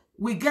 So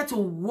we get to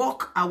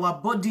walk our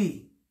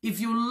body. If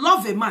you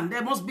love a man,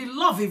 there must be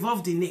love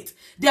involved in it.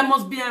 There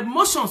must be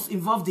emotions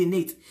involved in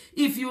it.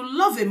 If you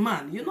love a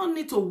man, you don't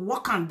need to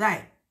walk and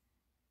die.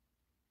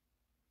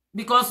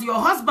 Because your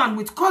husband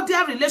with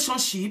cordial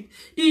relationship,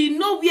 he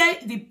know where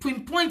the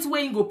pinpoint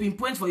where he go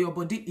pinpoint for your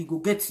body, he go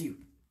get you.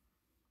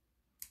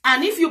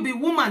 And if you be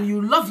woman,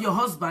 you love your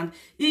husband,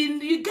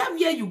 you get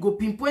where you go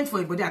pinpoint for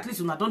your body, at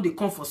least you don't they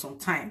come for some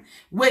time.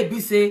 Where be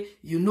say,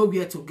 you know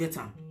where to get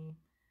him.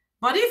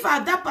 But if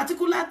at that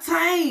particular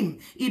time,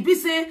 it be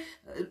say,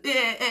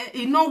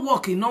 it not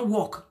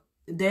work,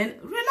 then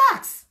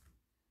relax.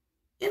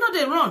 You know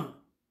they run.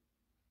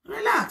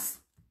 Relax.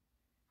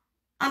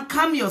 And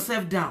calm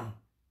yourself down.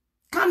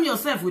 Calm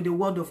yourself with the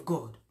word of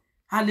God.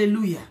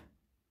 Hallelujah.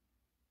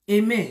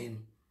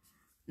 Amen.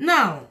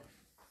 Now,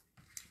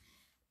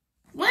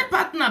 when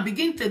partner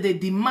begin to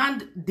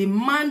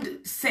demand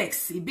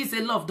sex, it be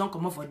say love don't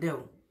come out for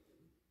them.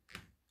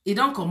 It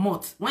don't come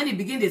out. When he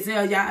begin to say,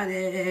 oh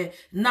yeah,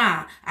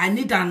 nah, I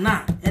need her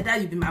now. Either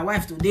you be my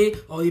wife today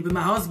or you be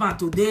my husband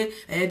today.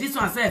 This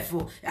one said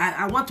for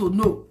I want to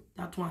know.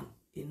 That one,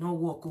 it not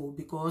work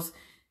because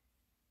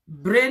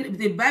brain,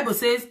 the Bible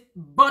says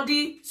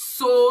body,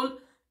 soul,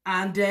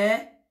 and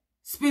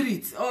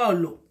spirit.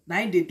 All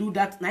now they do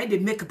that. Now they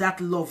make that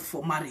love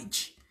for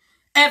marriage.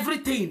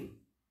 Everything.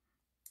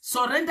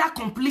 Surrender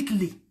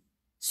completely.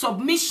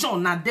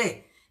 Submission are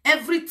there.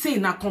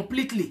 Everything are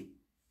completely.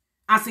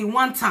 As a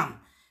one time.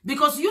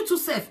 Because you to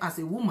self as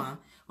a woman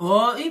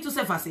or you to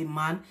self as a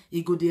man,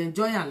 you go to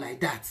enjoy it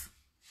like that.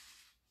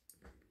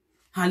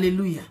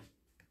 Hallelujah.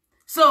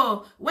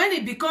 So when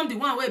it become the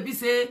one where we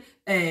say,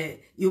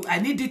 I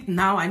need it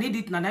now, I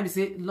be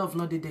say, love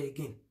not there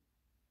again.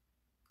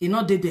 It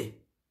not there.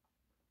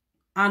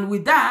 And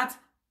with that,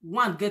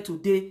 one get to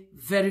be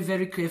very,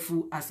 very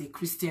careful as a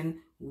Christian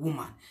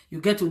woman.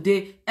 You get to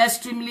be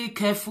extremely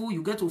careful.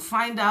 You get to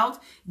find out,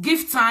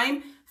 give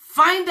time,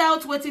 find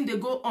out what thing they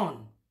go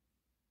on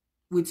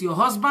with your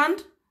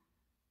husband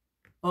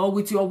or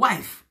with your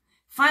wife.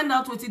 Find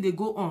out what thing they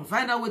go on.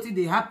 Find out what thing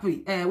they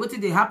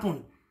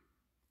happen.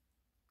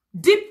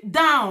 Deep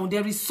down,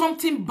 there is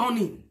something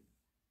burning.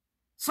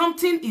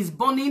 Something is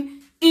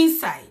burning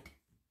inside.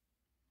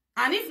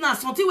 And if not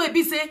something will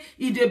be say,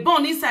 if they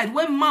burn inside,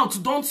 when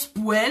mouth don't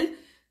spoil,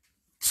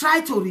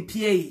 try to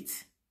repair it.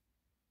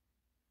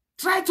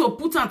 Try to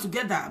put them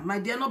together. My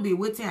dear, not be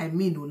waiting, I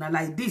mean, no, not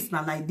like this,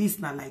 not like this,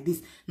 not like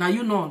this. Now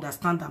you don't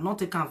understand. I'm not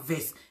taking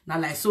verse.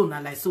 Not like so,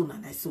 not like so,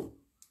 not like so.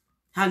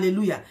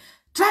 Hallelujah.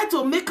 Try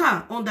to make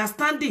her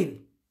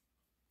understanding.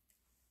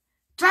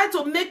 Try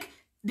to make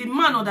the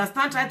man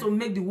understand. Try to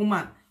make the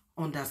woman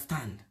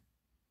understand.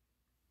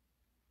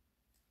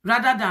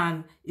 Rather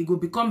than it will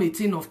become a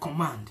thing of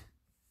command.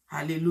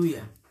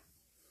 Hallelujah.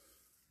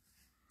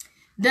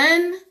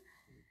 Then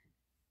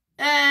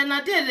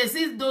Now they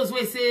see those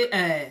way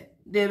say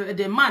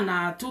the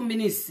man 2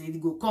 minutes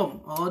it go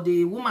come, or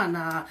the woman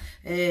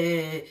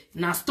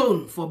na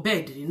stone for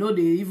bed. You know,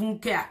 they even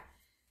care.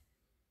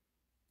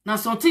 Now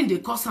something they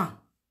cause am.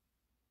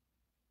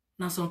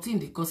 Now something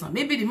they cause am.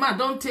 Maybe the man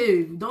don't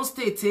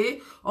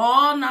stay,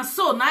 or na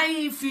so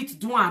 9 feet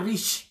do and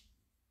reach.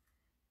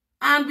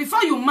 And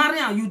before you marry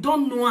him, you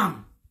don't know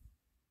him.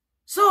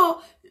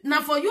 So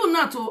now for you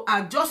now to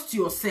adjust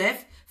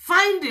yourself,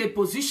 find a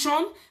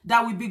position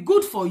that will be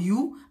good for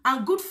you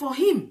and good for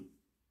him.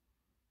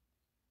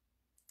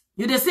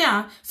 You dey say,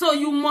 huh? So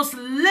you must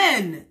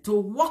learn to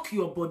walk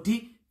your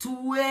body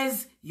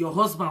towards your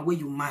husband when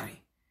you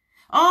marry.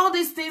 All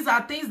these things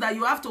are things that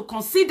you have to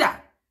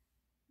consider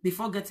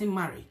before getting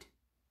married.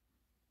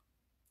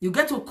 You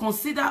get to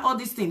consider all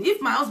these things. If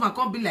my husband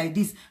can't be like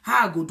this,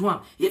 how I go do him?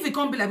 If he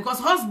can't be like, because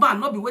husband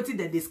not be waiting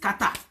that they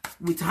scatter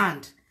with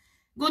hand.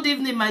 Good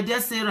evening, my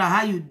dear Sarah.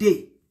 How you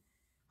day?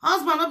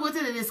 Husband not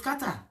waiting that they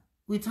scatter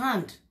with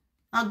hand.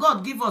 And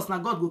God give us, now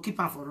God will keep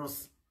her for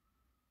us.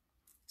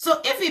 So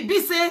if it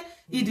be say,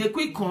 it a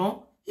quick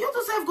call, you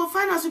yourself go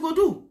find as you go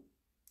do.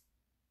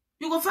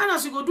 You go find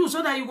as you go do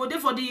so that you go there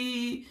for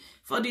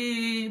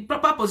the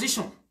proper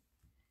position.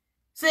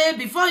 Say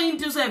before him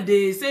to self,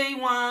 they say he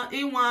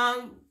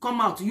want come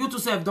out. You to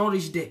self don't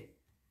reach there.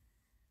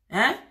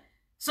 Eh?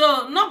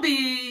 So not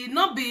be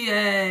what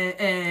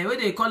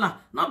they call her,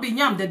 not be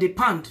yam that they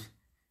pound.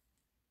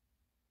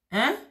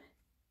 Eh?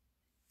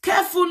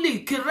 Carefully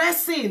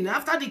caressing.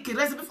 After the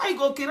caressing, before you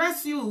go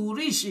caress you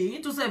reach,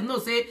 you to self no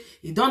say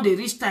he don't they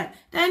reach time.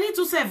 Then he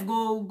to self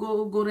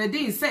go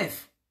ready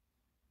himself.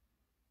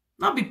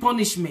 Not be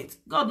punishment.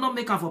 God not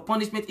make her for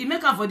punishment. He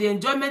make her for the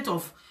enjoyment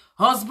of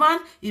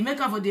husband. He make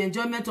her for the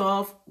enjoyment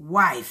of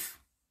wife.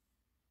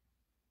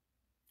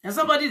 And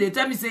somebody they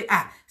tell me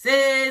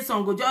say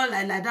some go just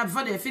like that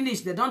before they finish.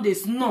 They don't they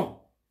snore.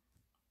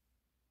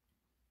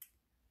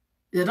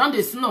 They don't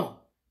they snore.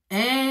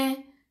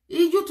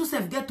 You to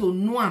self get to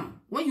know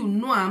him. When you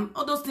know him,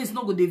 all those things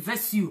not go they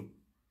vex you.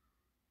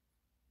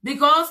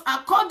 Because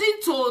according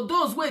to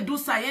those who do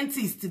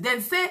scientists,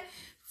 then say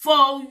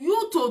for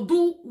you to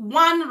do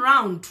 1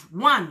 round,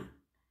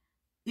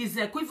 is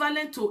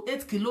equivalent to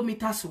 8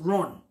 kilometers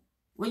run.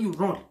 When you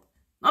run.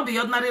 Not be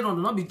ordinary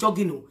run, not be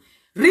jogging. No.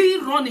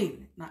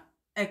 Re-running. Now,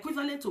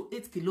 equivalent to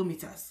 8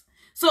 kilometers.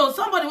 So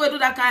somebody will do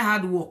that kind of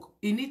hard work.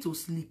 You need to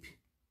sleep.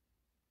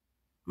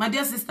 My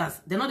dear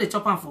sisters, they're not the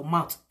chopper for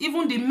mouth.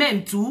 Even the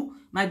men too,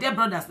 my dear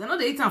brothers, they're not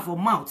the eater for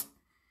mouth.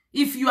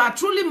 If you are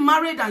truly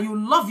married and you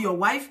love your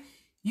wife,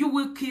 you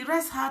will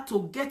caress her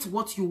to get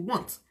what you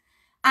want.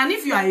 And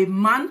if you are a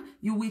man,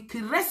 you will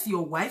caress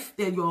your wife,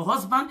 then your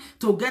husband,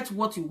 to get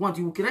what you want.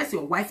 You will caress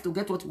your wife to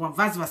get what you want,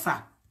 vice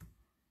versa.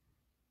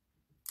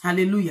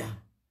 Hallelujah.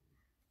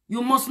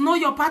 You must know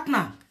your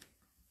partner.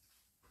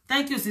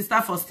 Thank you,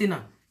 Sister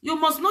Faustina. You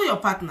must know your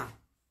partner.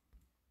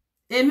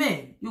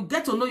 Amen. You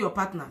get to know your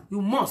partner.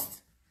 You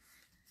must.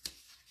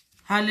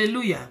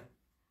 Hallelujah.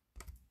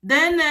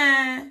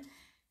 Then,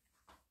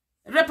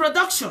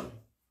 reproduction.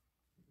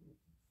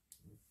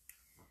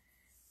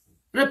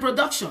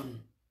 Reproduction.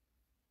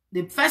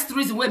 The first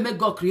reason we make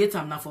God create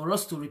them now for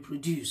us to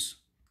reproduce.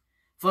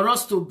 For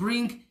us to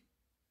bring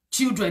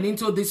children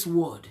into this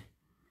world.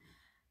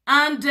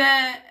 And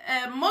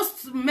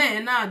most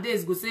men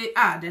nowadays go say,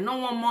 they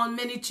don't want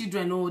many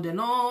children, or they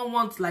don't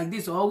want like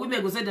this, or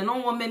women go say they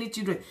don't want many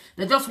children,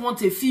 they just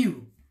want a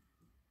few.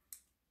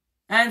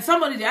 And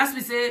somebody they ask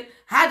me, say,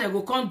 how they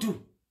go can't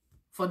do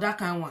for that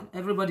kind of one?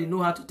 Everybody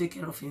know how to take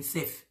care of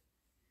himself.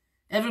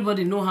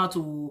 Everybody know how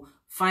to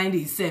find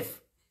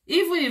himself.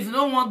 Even if you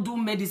don't want to do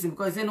medicine,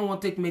 because they don't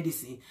want to take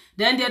medicine,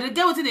 then they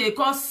get what they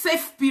call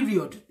safe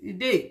period.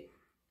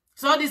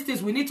 So all these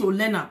things we need to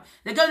learn them.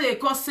 They get what they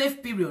call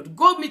safe period.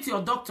 Go meet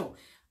your doctor.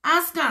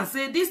 Ask her,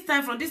 say, this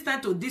time, from this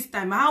time to this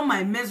time, how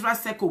my menstrual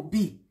cycle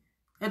be.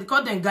 They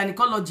call them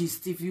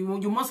gynecologist. If you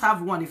must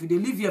have one if they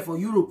live here for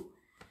Europe.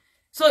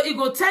 So it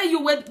go tell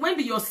you when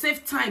be your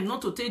safe time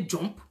not to take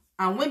jump,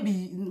 and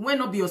when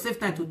not be your safe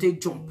time to take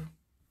jump.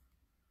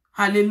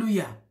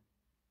 Hallelujah.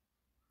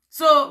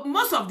 So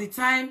most of the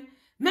time,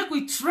 make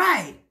we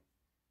try.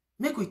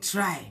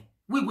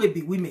 We will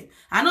be women.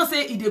 I know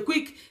say it a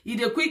quick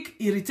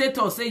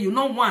irritator. Say you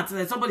don't want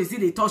somebody see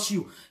they touch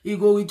you. It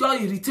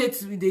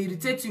just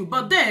irritate you.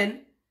 But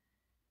then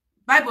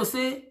Bible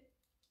say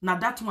now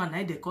that one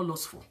they call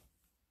us for.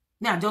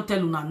 Me I just tell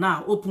you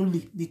now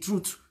openly the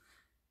truth.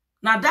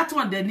 Now that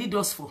one they need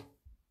us for.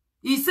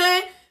 He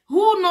say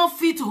who no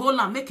fit hold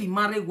and make him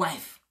marry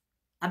wife.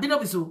 I be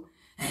not be so.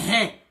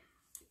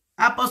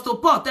 Apostle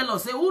Paul tell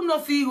us say who no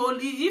fit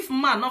hold if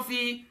man no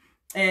fit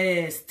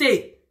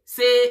stay.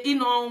 Say you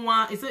know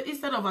one.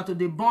 Instead of her to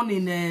the born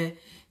in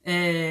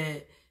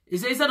he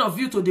say instead of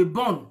you to the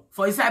born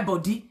for inside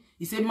body,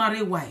 he say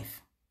marry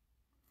wife.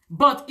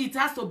 But it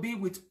has to be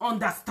with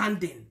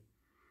understanding.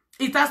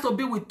 It has to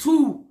be with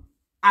two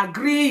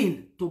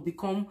agreeing to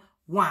become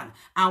one.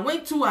 And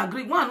when two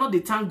agree, one not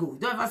the tango. You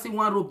don't ever see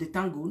one rope the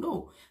tango.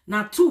 No.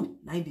 Now two,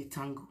 now the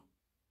tango.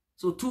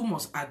 So two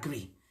must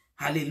agree.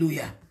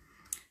 Hallelujah.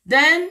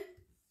 Then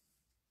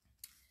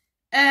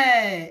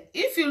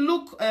if you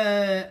look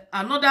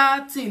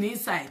another thing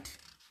inside,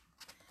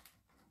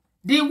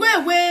 the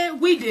way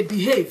we they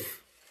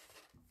behave,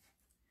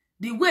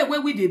 the way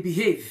we they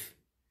behave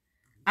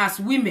as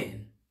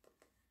women,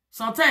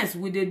 sometimes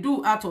we they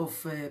do out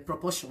of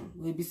proportion.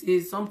 Maybe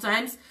say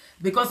sometimes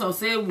because of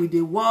say we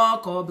they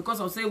work, or because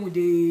of say we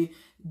they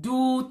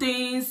do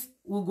things,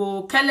 we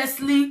go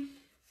carelessly,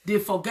 they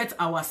forget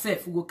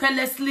ourselves. We go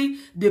carelessly,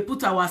 they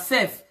put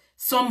ourselves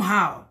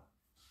somehow,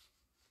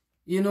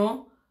 you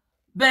know.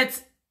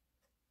 But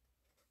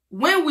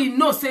when we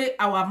know say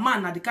our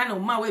man are the kind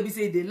of man where we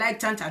say they like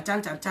chan,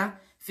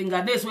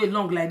 finger days way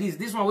long like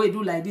this one way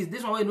do like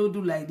this one way no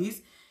do like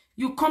this,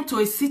 you come to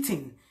a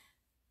sitting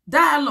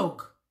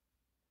dialogue.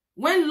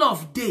 When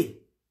love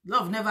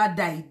never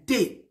die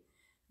day.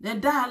 Then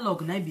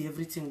dialogue na be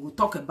everything. We'll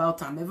talk about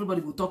them.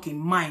 Everybody will talk in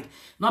mind.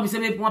 Not be say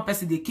maybe one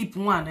person they keep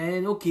one.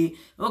 Okay.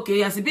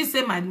 As it be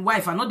say my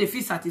wife, I know they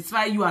feel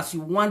satisfy you as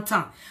you want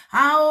them.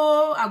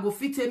 How I go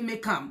fit and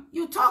make them.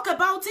 You talk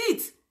about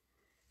it.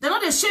 They're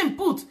not the shame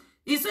put.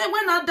 He said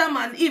when Adam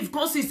and Eve,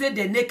 cause he said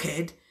they're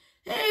naked,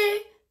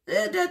 hey,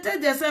 they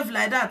take themselves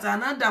like that.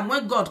 And Adam,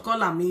 when God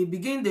call him, he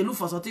begin they look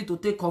for something to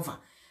take cover.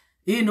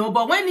 You know,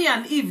 but when he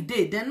and Eve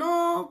did, they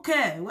don't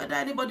care whether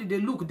anybody they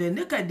look, they're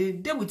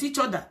naked, they with each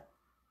other.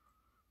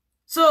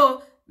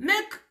 So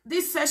make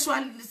these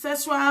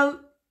sexual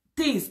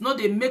things, no,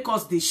 they make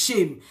us the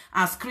shame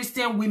as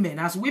Christian women,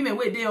 as women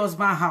where they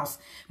husband house.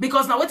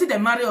 Because now what did they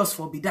marry us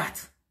for be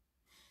that?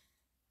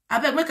 I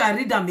beg make I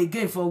read them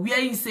again for where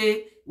he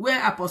say,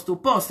 where Apostle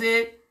Paul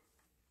say,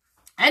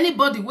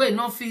 anybody where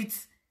not fit,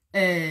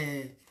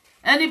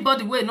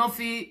 anybody where not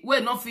fit,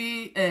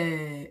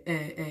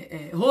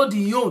 hold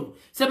the own,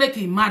 say make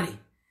he marry.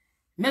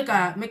 Make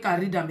I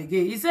read them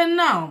again. He said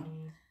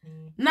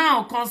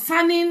now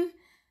concerning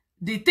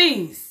the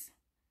things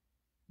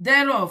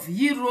thereof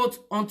ye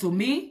wrote unto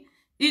me,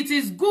 it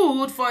is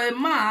good for a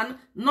man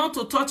not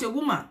to touch a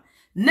woman.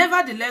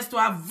 Nevertheless, to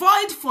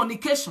avoid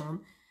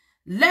fornication,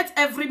 let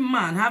every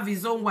man have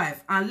his own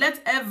wife, and let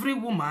every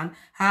woman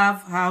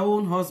have her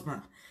own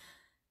husband.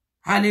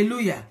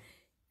 Hallelujah.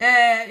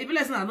 If you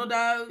listen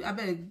another,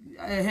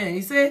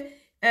 he say,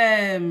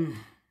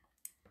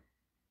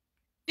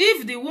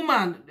 if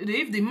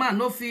the man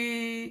no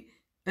fit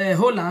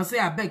hold and say,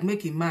 I beg,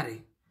 make him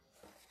marry.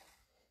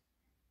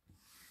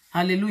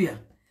 Hallelujah.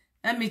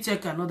 Let me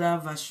check another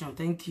version.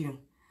 Thank you.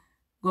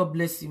 God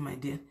bless you, my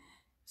dear.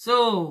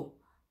 So,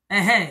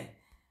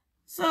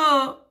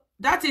 so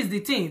that is the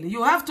thing.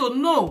 You have to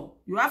know.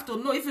 You have to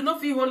know. If you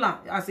not feel hold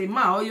on as a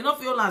man, or you not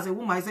feel hold on as a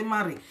woman, I say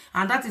marry.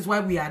 And that is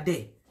why we are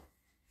there.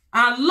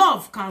 And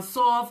love can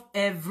solve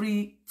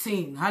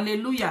everything.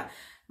 Hallelujah.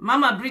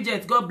 Mama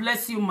Bridget, God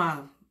bless you,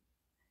 ma.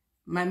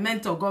 My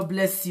mentor, God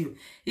bless you.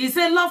 He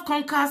said love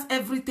conquers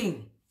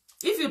everything.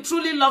 If you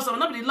truly love someone,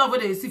 not the love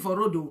where they see for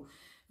road.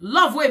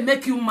 Love will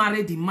make you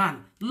marry the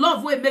man.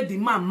 Love will make the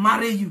man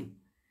marry you.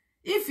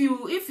 If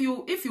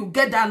you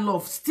get that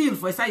love still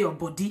for inside your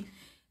body,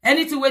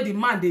 anything where the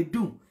man they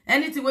do,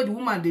 anything where the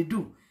woman they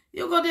do,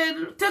 you go they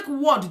take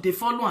word they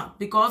follow on,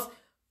 because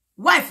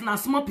wife na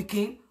small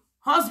pikin,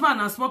 husband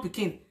na small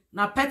pikin,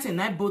 na petting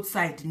na both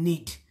side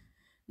need.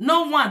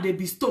 No one they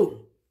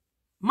bestow.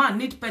 Man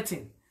need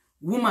petting,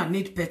 woman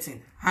need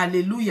petting.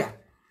 Hallelujah.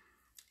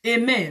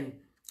 Amen.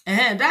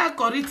 That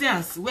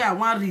Corinthians where I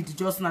want to read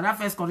just now, that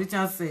 1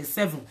 Corinthians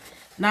 7.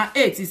 Now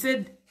 8, he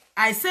said,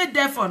 I said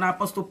therefore, now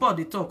Apostle Paul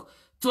they talk,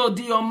 to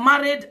the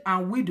unmarried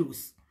and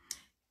widows,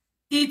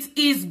 it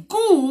is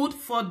good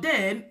for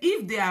them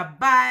if they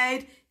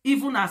abide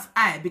even as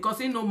I, because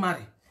they no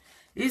marry.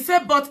 He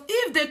said, but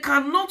if they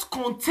cannot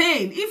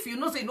contain, if you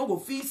know say no go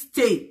feel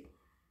stay,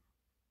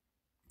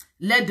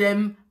 let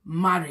them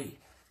marry.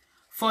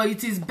 For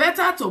it is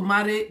better to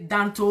marry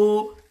than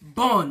to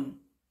burn.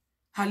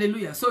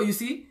 Hallelujah. So you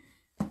see,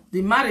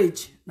 the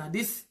marriage, now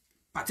this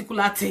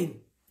particular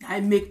thing, I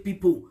make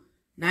people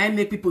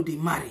they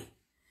marry.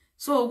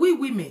 So we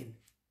women,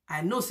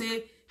 I know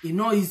say it's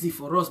not easy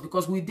for us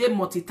because we dey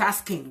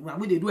multitasking.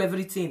 We they do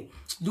everything.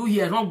 Do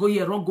here, run go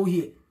here, run go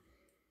here.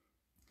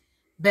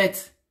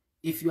 But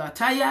if you are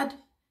tired,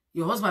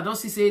 your husband don't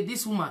say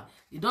this woman,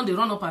 you don't they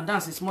run up and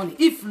dance this morning.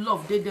 If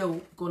love they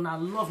gonna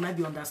love now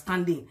be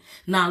understanding.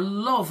 Now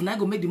love now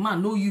go make the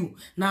man know you.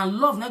 Now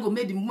love now go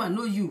make the woman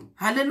know you.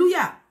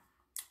 Hallelujah.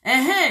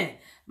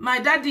 My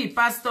daddy,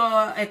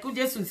 Pastor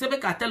Ekujesu, say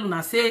make I tell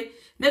una say,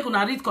 make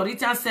una read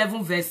Corinthians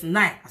 7 verse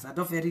 9. As I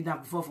don't read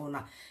that before for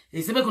now.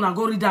 He say make una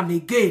go read them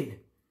again.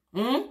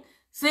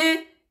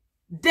 Say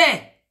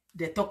there,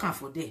 they talking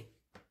for there.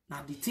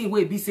 Now the thing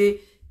where be say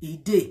he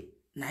day.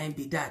 Na him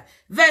be that.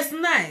 Verse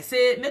 9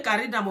 say, make I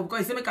read them because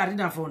he say make I read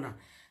them for now.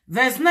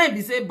 Verse 9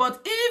 be say,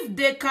 but if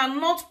they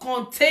cannot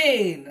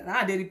contain,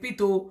 they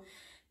repeat,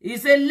 he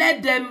say,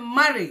 let them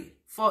marry,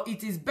 for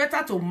it is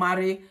better to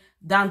marry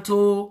than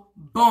to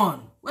burn.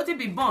 What it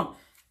be burn?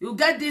 You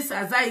get this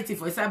anxiety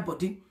for inside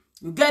body,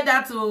 you get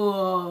that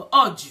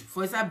urge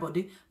for inside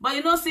body, but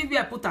you know, see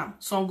where I put them.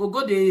 Some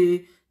go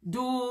they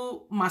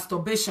do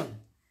masturbation,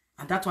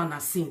 and that one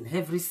is sin,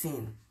 every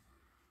sin.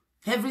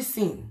 Every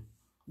sin.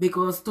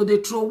 Because to the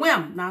throw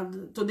now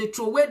to the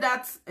throw away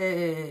that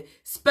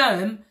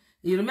sperm,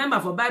 you remember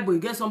for Bible, you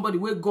get somebody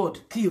where God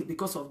killed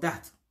because of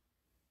that.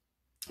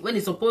 When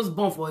he supposed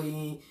born for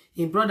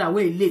in brother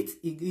way late,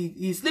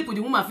 he sleep with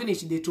the woman,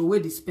 finish, they throw away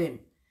the sperm.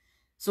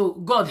 So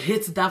God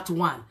hates that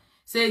one.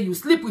 Say you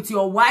sleep with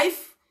your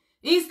wife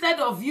instead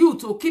of you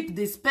to keep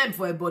the sperm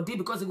for a body,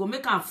 because it go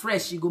make her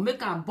fresh, it go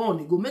make her born,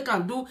 it go make her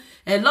do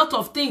a lot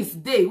of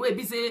things. They where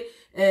be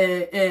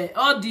say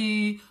all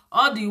the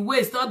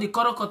waste, all the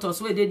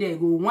corocotos where they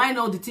go wine,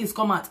 all the things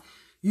come out.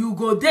 You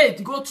go there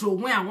to go throw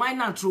away and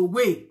wine and throw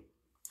away.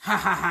 Ha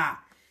ha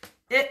ha.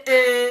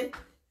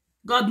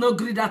 God no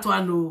agree that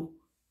one, no.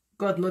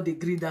 God no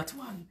agree that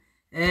one.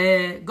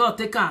 God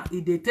take on,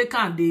 they take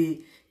on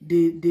the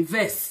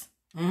verse.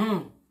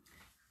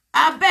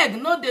 I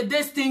beg, no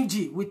they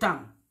stingy with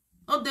them.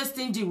 Not they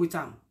stingy with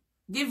them.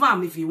 Give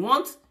him if you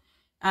want.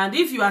 And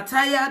if you are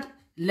tired,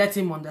 let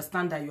him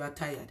understand that you are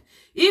tired.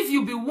 If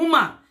you be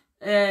woman,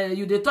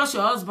 you dey touch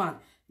your husband,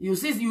 you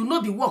see, you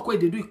know the work where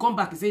they do, you come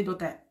back and say,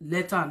 daughter,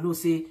 let her know,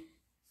 say,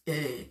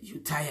 you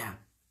tired.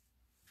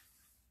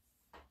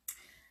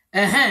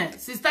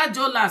 Sister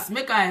Jolas,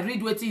 make I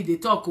read what they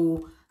talk.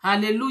 Oh,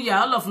 hallelujah.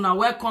 All of them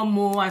welcome.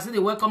 Oh, I say they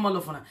welcome all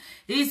of them.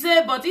 He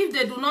said, but if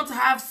they do not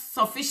have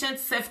sufficient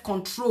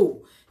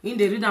self-control, in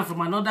the reading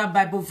from another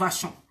Bible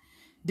version,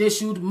 they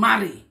should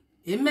marry.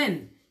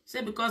 Amen.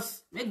 Say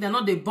because make them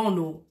not the born.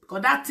 Oh,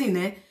 because that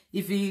thing,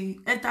 if he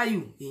enter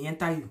you, he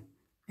enter you.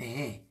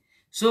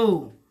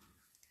 So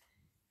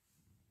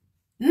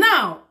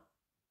now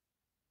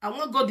I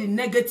want to go the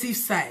negative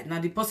side.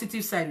 Now the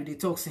positive side with the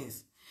talk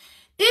since.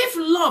 If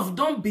love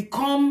don't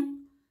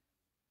become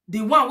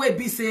the one way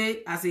be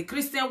say, as a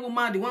Christian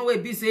woman, the one way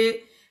be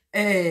say,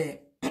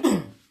 it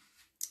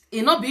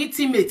not be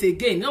intimate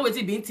again. No way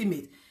to be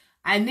intimate.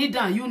 I need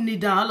that, you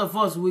need that. All of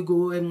us we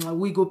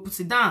go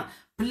sit down,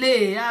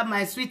 play.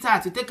 My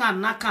sweetheart, you take a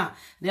knocker.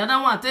 The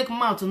other one take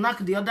mouth to knock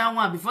the other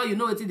one. Before you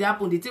know it, they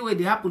happen. The thing where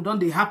they happen, don't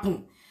they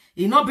happen?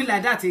 It not be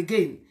like that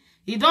again.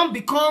 It don't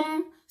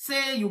become.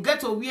 Say you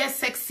get to wear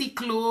sexy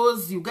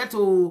clothes, you get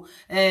to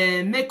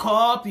make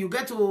up, you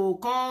get to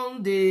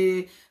come,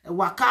 they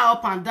walk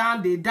up and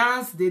down, they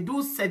dance, they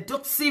do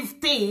seductive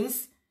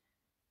things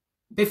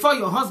before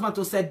your husband,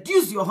 to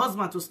seduce your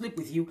husband to sleep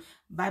with you.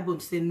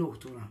 Bible say no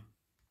to them.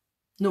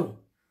 No,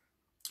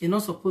 it's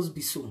not supposed to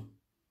be so.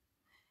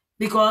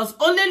 Because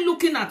only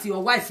looking at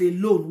your wife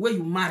alone where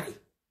you marry,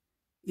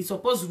 it's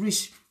supposed to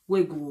reach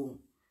where go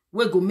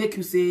make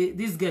you say,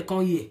 this girl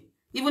come here.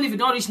 Even if you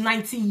don't reach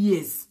 90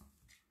 years.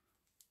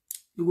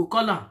 You will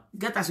call him.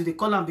 Get as you they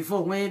call him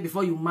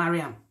before you marry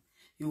him.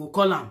 You will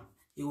call him.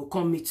 He will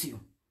come meet you.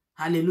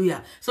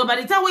 Hallelujah. So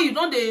by the time when you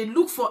don't, they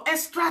look for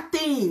extra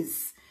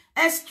things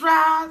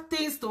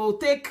to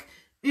take,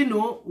 you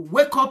know,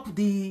 wake up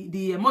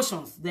the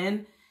emotions.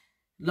 Then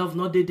love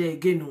not there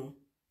again. No,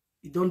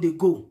 you don't they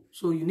go.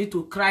 So you need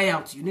to cry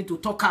out. You need to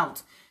talk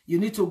out. You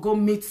need to go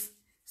meet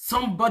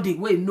somebody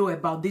where you know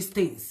about these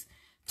things.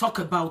 Talk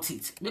about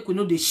it. Make we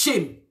know the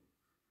shame.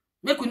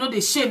 Make we know the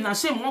shame. Now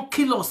shame won't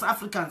kill us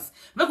Africans.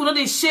 Make we know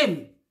the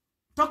shame.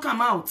 Talk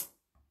them out.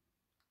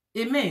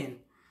 Amen.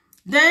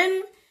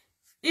 Then,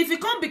 if you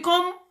can't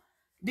become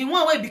the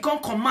one where you become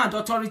command,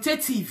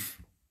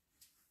 authoritative,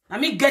 I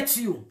mean get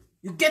you.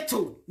 You get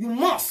to. You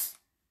must.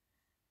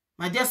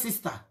 My dear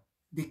sister,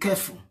 be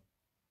careful.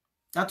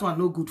 That one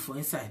no good for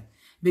inside.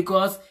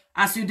 Because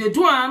as you dey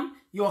do am,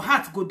 your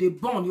heart go dey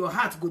burn, your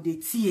heart go dey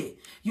tear,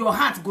 your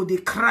heart go dey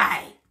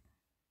cry.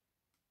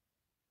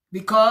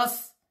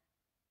 Because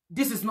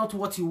this is not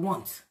what you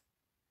want.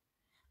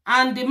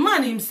 And the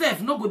man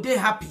himself no go dey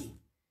happy.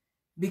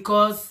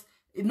 Because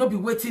it not be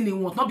waiting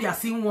in want, not be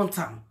as in one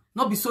time,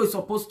 not be so it's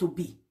supposed to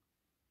be.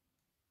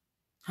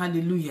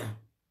 Hallelujah.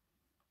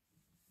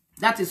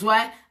 That is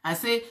why I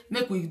say,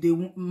 make we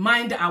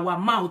mind our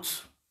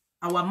mouth.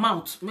 Our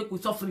mouth, make we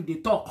suffer the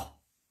talk.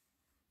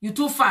 You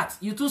too fat,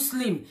 you too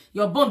slim,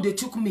 your bone they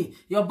chook me,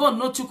 your bone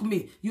no chook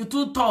me, you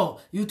too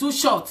tall, you too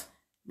short.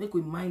 Make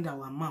we mind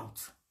our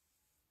mouth.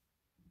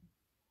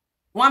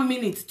 1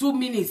 minute, 2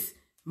 minutes,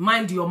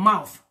 mind your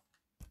mouth.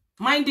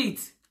 Mind it.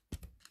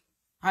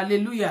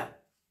 Hallelujah.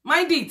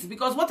 Mind it,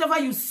 because whatever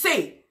you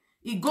say,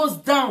 it goes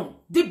down,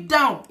 deep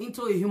down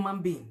into a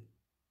human being.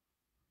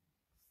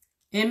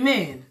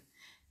 Amen.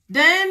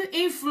 Then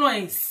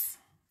influence.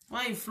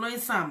 Why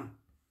influence them?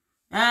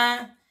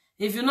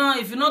 If you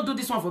not do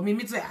this one for me,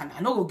 me say I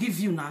no go give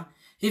you now.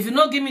 If you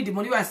not give me the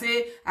money, I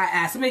say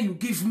you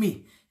give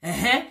me.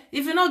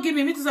 If you not give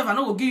me, me say I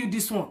no go give you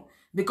this one.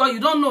 Because you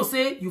don't know,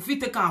 say, you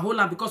fit take a whole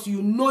lot because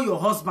you know your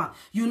husband.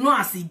 You know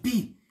as he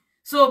be.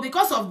 So,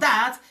 because of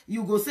that,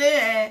 you go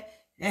say,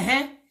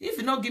 if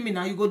you not give me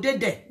now, you go there.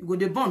 You go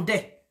dey born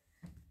there.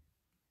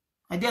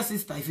 My dear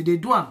sister, if you dey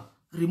do am,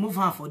 remove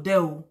her for there.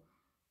 Oh.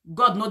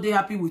 God not dey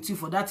happy with you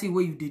for that thing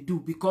where you dey do.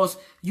 Because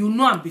you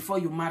know him before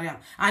you marry him.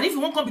 And if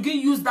you won't come begin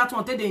use that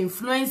one, take the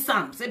influence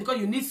him. Say, because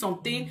you need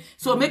something,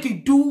 so make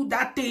it do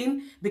that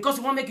thing. Because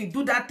you want make it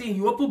do that thing,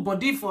 you open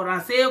body for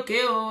and say,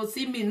 okay, oh,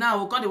 see me now,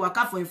 oh, call the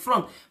waka for in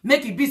front.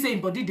 Make it be saying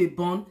body they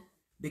born.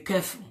 Be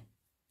careful.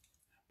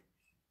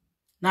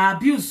 Now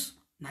abuse,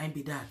 now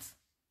be that.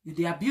 You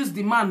they abuse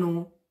the man,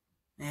 no.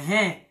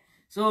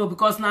 So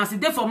because now it's a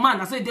day for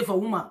man, I say a day for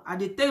woman. I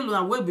they tell you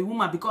away be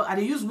woman because I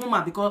they use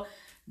woman because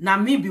now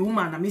me be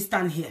woman, now me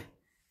stand here.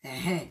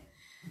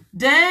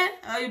 Then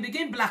you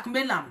begin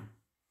blackmail them.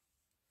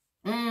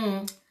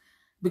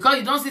 Because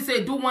you don't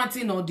say do one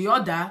thing or the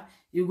other,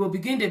 you go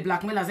begin the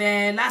blackmail and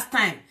say, last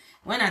time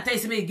when I tell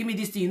you, give me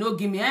this thing, you know,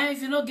 give me.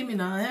 If you don't give me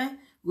now,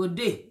 go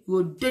there.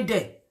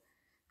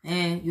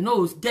 You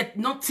know, get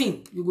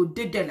nothing. You go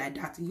dead there like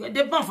that. You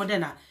they born for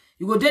them now.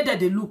 You go dead there,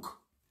 they look.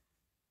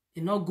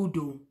 It's not good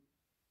though.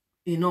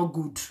 It's not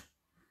good.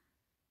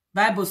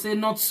 Bible say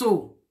not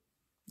so.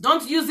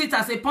 Don't use it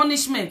as a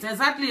punishment.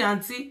 Exactly,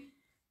 auntie.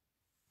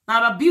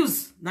 Now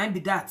abuse, now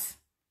be that.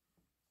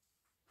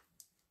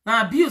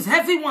 Now abuse,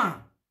 heavy one.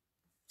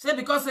 Say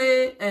because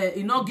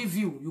it not give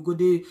you,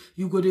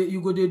 you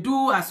go they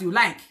do as you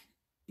like.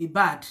 It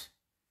bad.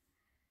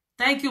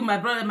 Thank you, my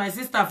brother, my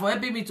sister, for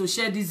helping me to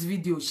share this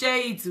video. Share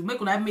it.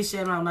 Make una help me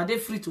share around. Now they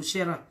free to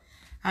share around.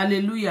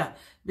 Hallelujah.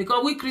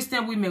 Because we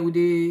Christian women,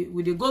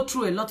 we go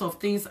through a lot of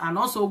things, and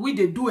also we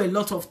they do a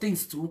lot of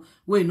things too.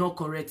 We're not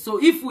correct. So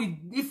if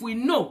we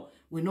know,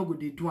 we know what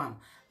they do them.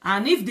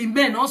 And if the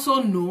men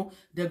also know,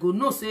 they go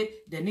know say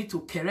they need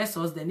to caress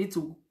us, they need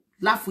to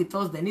laugh with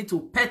us, they need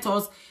to pet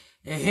us.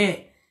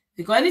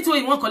 Because anything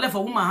you want to collect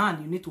for woman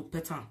hand, you need to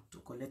pet them to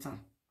collect them.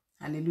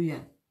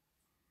 Hallelujah.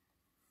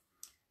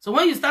 So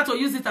when you start to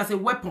use it as a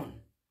weapon,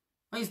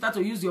 when you start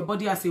to use your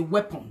body as a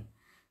weapon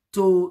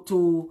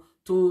to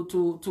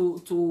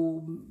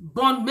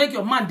burn, make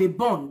your man they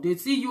burn, they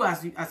see you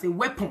as a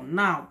weapon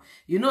now.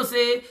 You know,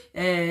 say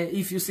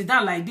if you sit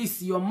down like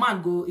this, your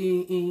man go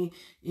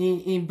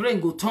in brain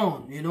go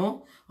turn, you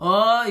know.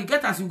 Or you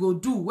get as you go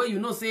do where you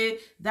know say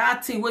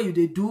that thing where you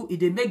they do, it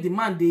they make the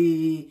man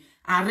they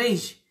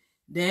arrange.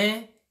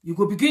 Then you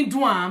go begin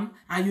do am,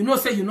 and you know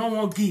say you don't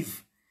want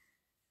give.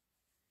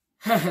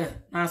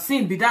 Now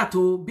sin be that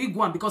oh big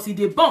one because he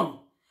dey born.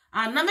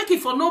 And now make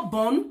it for no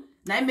born,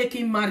 now make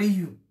him marry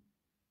you.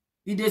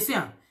 You dey see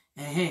am?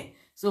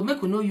 So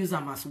make we no use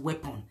them as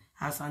weapon.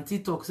 As auntie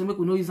talk, so make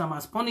we no use them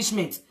as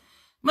punishment.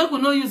 Make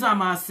we no use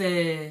them as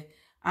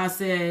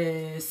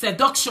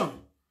seduction.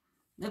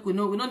 Like we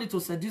don't need to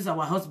seduce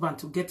our husband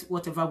to get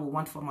whatever we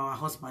want from our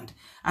husband.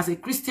 As a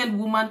Christian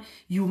woman,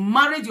 you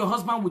married your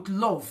husband with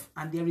love,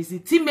 and there is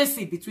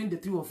intimacy between the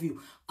two of you.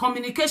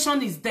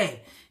 Communication is there.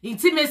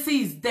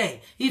 Intimacy is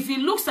there. If he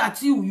looks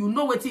at you, you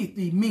know what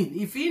he mean.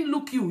 If he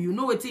look you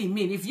know what he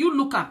mean. If you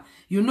look up,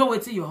 you know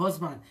what your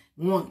husband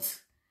wants.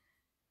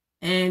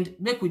 And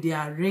make with the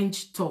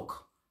arrange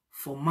talk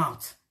for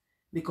mouth.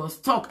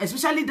 Because talk,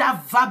 especially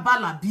that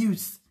verbal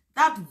abuse,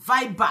 that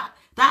viber,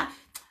 that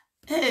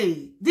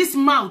hey, this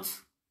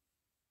mouth.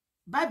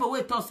 Bible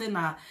way talk say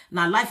na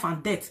life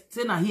and death.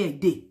 Say na here a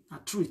day. Na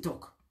true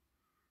talk.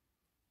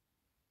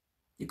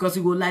 Because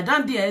you go lie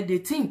down there, they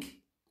think.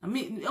 I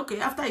mean, okay,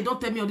 after you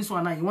don't tell me on this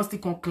one now, you want to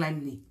come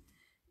climb me.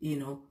 You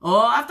know.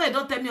 Or after you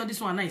don't tell me on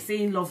this one now, you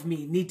saying love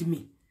me, need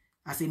me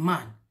as a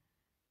man.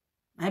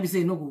 I be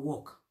saying no go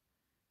work.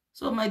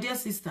 So my dear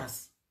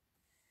sisters,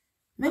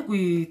 make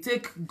we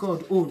take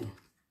God own.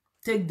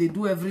 Take they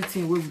do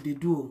everything where they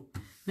do.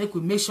 Make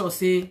we make sure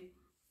say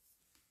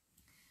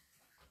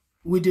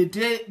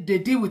they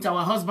deal with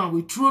our husband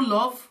with true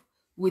love,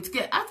 with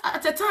care.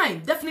 At a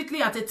time,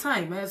 definitely at a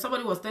time.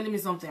 Somebody was telling me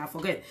something, I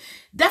forget.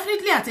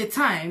 Definitely at a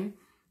time,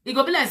 it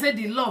go be like say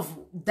the love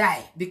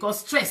die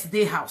because stress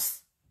dey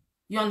house.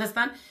 You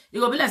understand? It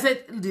go be like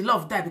say the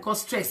love die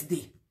because stress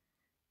dey.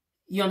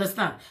 You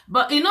understand?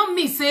 But it not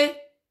me say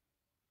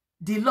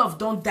the love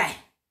don't die.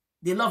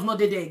 The love not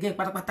there again.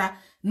 Pata pata.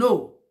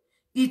 No,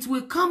 it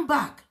will come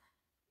back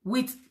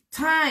with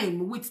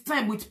time,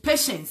 with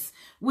patience,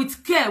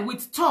 with care,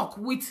 with talk,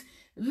 with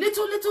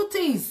little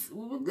things,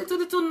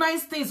 little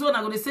nice things. What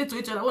I'm going to say to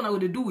each other, what I'm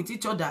going to do with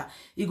each other,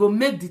 it will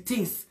make the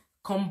things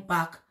come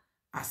back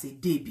as a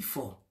day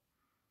before.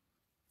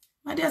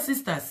 My dear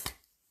sisters,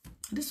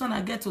 this one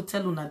I get to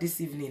tell una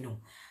this evening. No,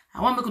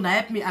 I want me to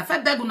help me. I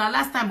felt beg una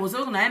last time was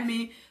gonna help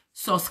me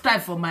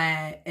subscribe for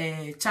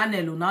my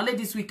channel. Now only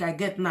this week I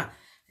get now.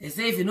 They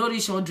say if you no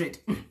reach 100.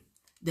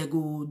 They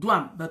go do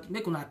them, but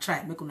make una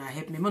try, make una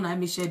help me. Make una help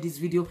me share this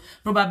video.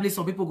 Probably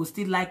some people will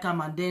still like them,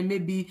 and then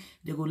maybe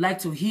they would like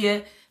to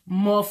hear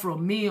more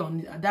from me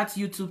on that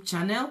YouTube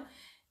channel.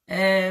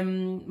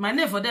 My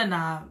name for them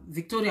is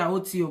Victoria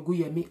Oti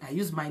Oguyemi. I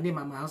use my name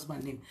and my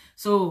husband's name.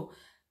 So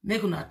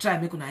make una try,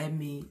 make una help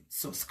me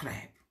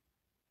subscribe.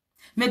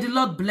 May the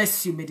Lord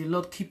bless you. May the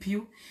Lord keep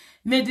you.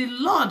 May the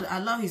Lord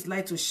allow His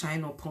light to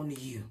shine upon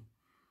you.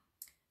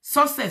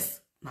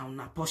 Success now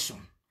una portion.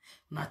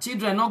 Now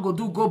children not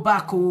go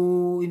back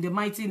in the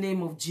mighty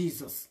name of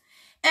Jesus.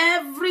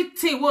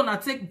 Everything wanna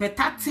take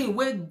better thing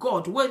where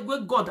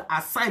God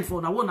assigned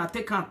for now wanna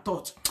take and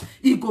touch.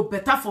 It go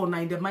better for now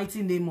in the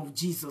mighty name of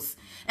Jesus.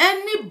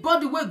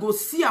 Anybody will go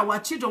see our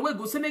children, will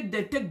go say make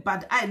them take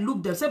bad eye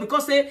look them say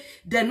because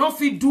they not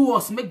fit do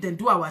us, make them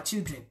do our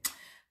children.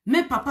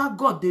 May Papa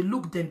God, they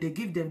look them, they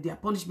give them their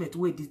punishment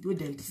where they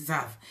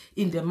deserve.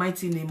 In the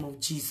mighty name of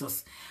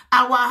Jesus.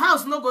 Our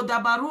house no go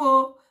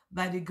dabaru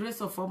by the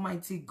grace of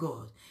Almighty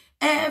God.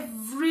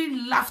 Every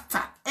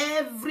laughter,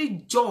 every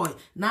joy.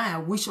 Now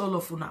I wish all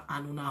of una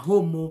and una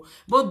home.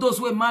 Both those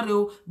who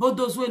marry, both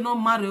those who not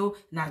marry.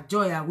 Now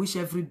joy I wish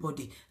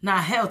everybody. Now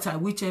health I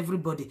wish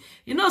everybody.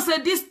 You know,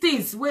 say these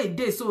things where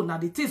they so now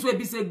the things where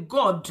be say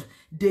God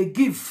they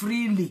give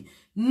freely.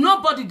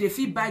 Nobody they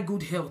feel buy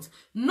good health.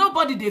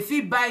 Nobody they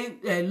feel buy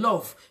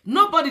love.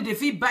 Nobody they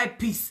feel buy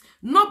peace.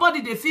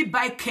 Nobody they feel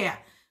buy care.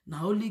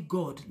 Now only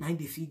God now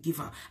they feel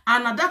giver.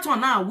 And that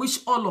one now I wish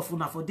all of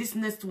una for this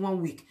next 1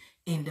 week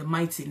in the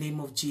mighty name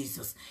of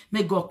Jesus.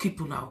 May God keep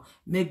you now.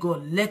 May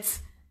God let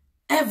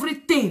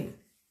everything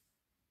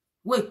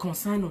where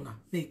concern una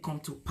may come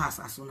to pass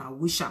as una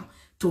wish him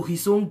to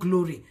his own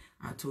glory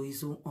and to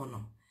his own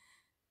honor.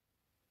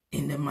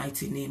 In the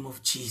mighty name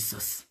of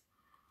Jesus.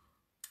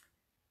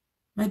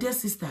 My dear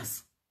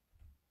sisters,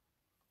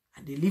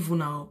 I live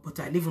una, but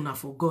I live una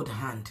for God's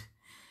hand.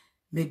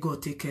 May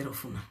God take care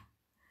of una.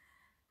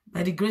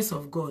 By the grace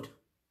of God,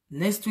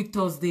 next week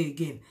Thursday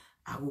again,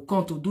 I will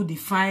come to do the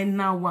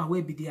final one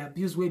where be the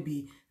abuse, where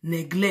be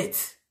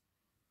neglect.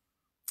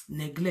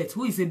 Neglect.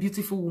 Who is a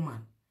beautiful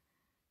woman?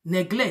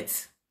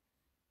 Neglect.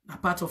 A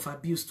part of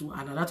abuse too.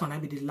 And that one will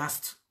be the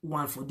last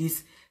one for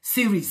this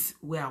series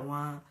where I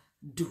want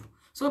to do.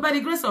 So by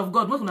the grace of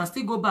God, we're gonna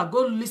still go back,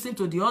 go listen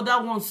to the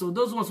other ones. So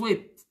those ones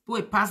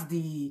where pass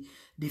the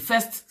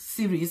first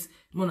series,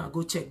 I'm gonna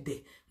go check there.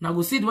 Now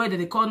go see the way that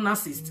they call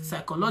narcissist,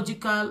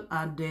 psychological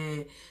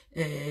and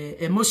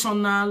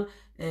emotional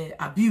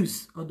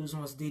abuse. All those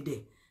ones they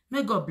there.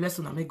 May God bless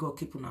you. May God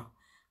keep you now.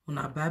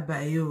 Una bye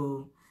bye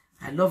you.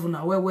 I love you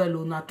now. Well.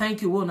 Una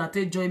thank you. Una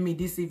take join me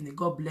this evening.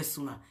 God bless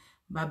you now.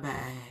 Bye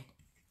bye.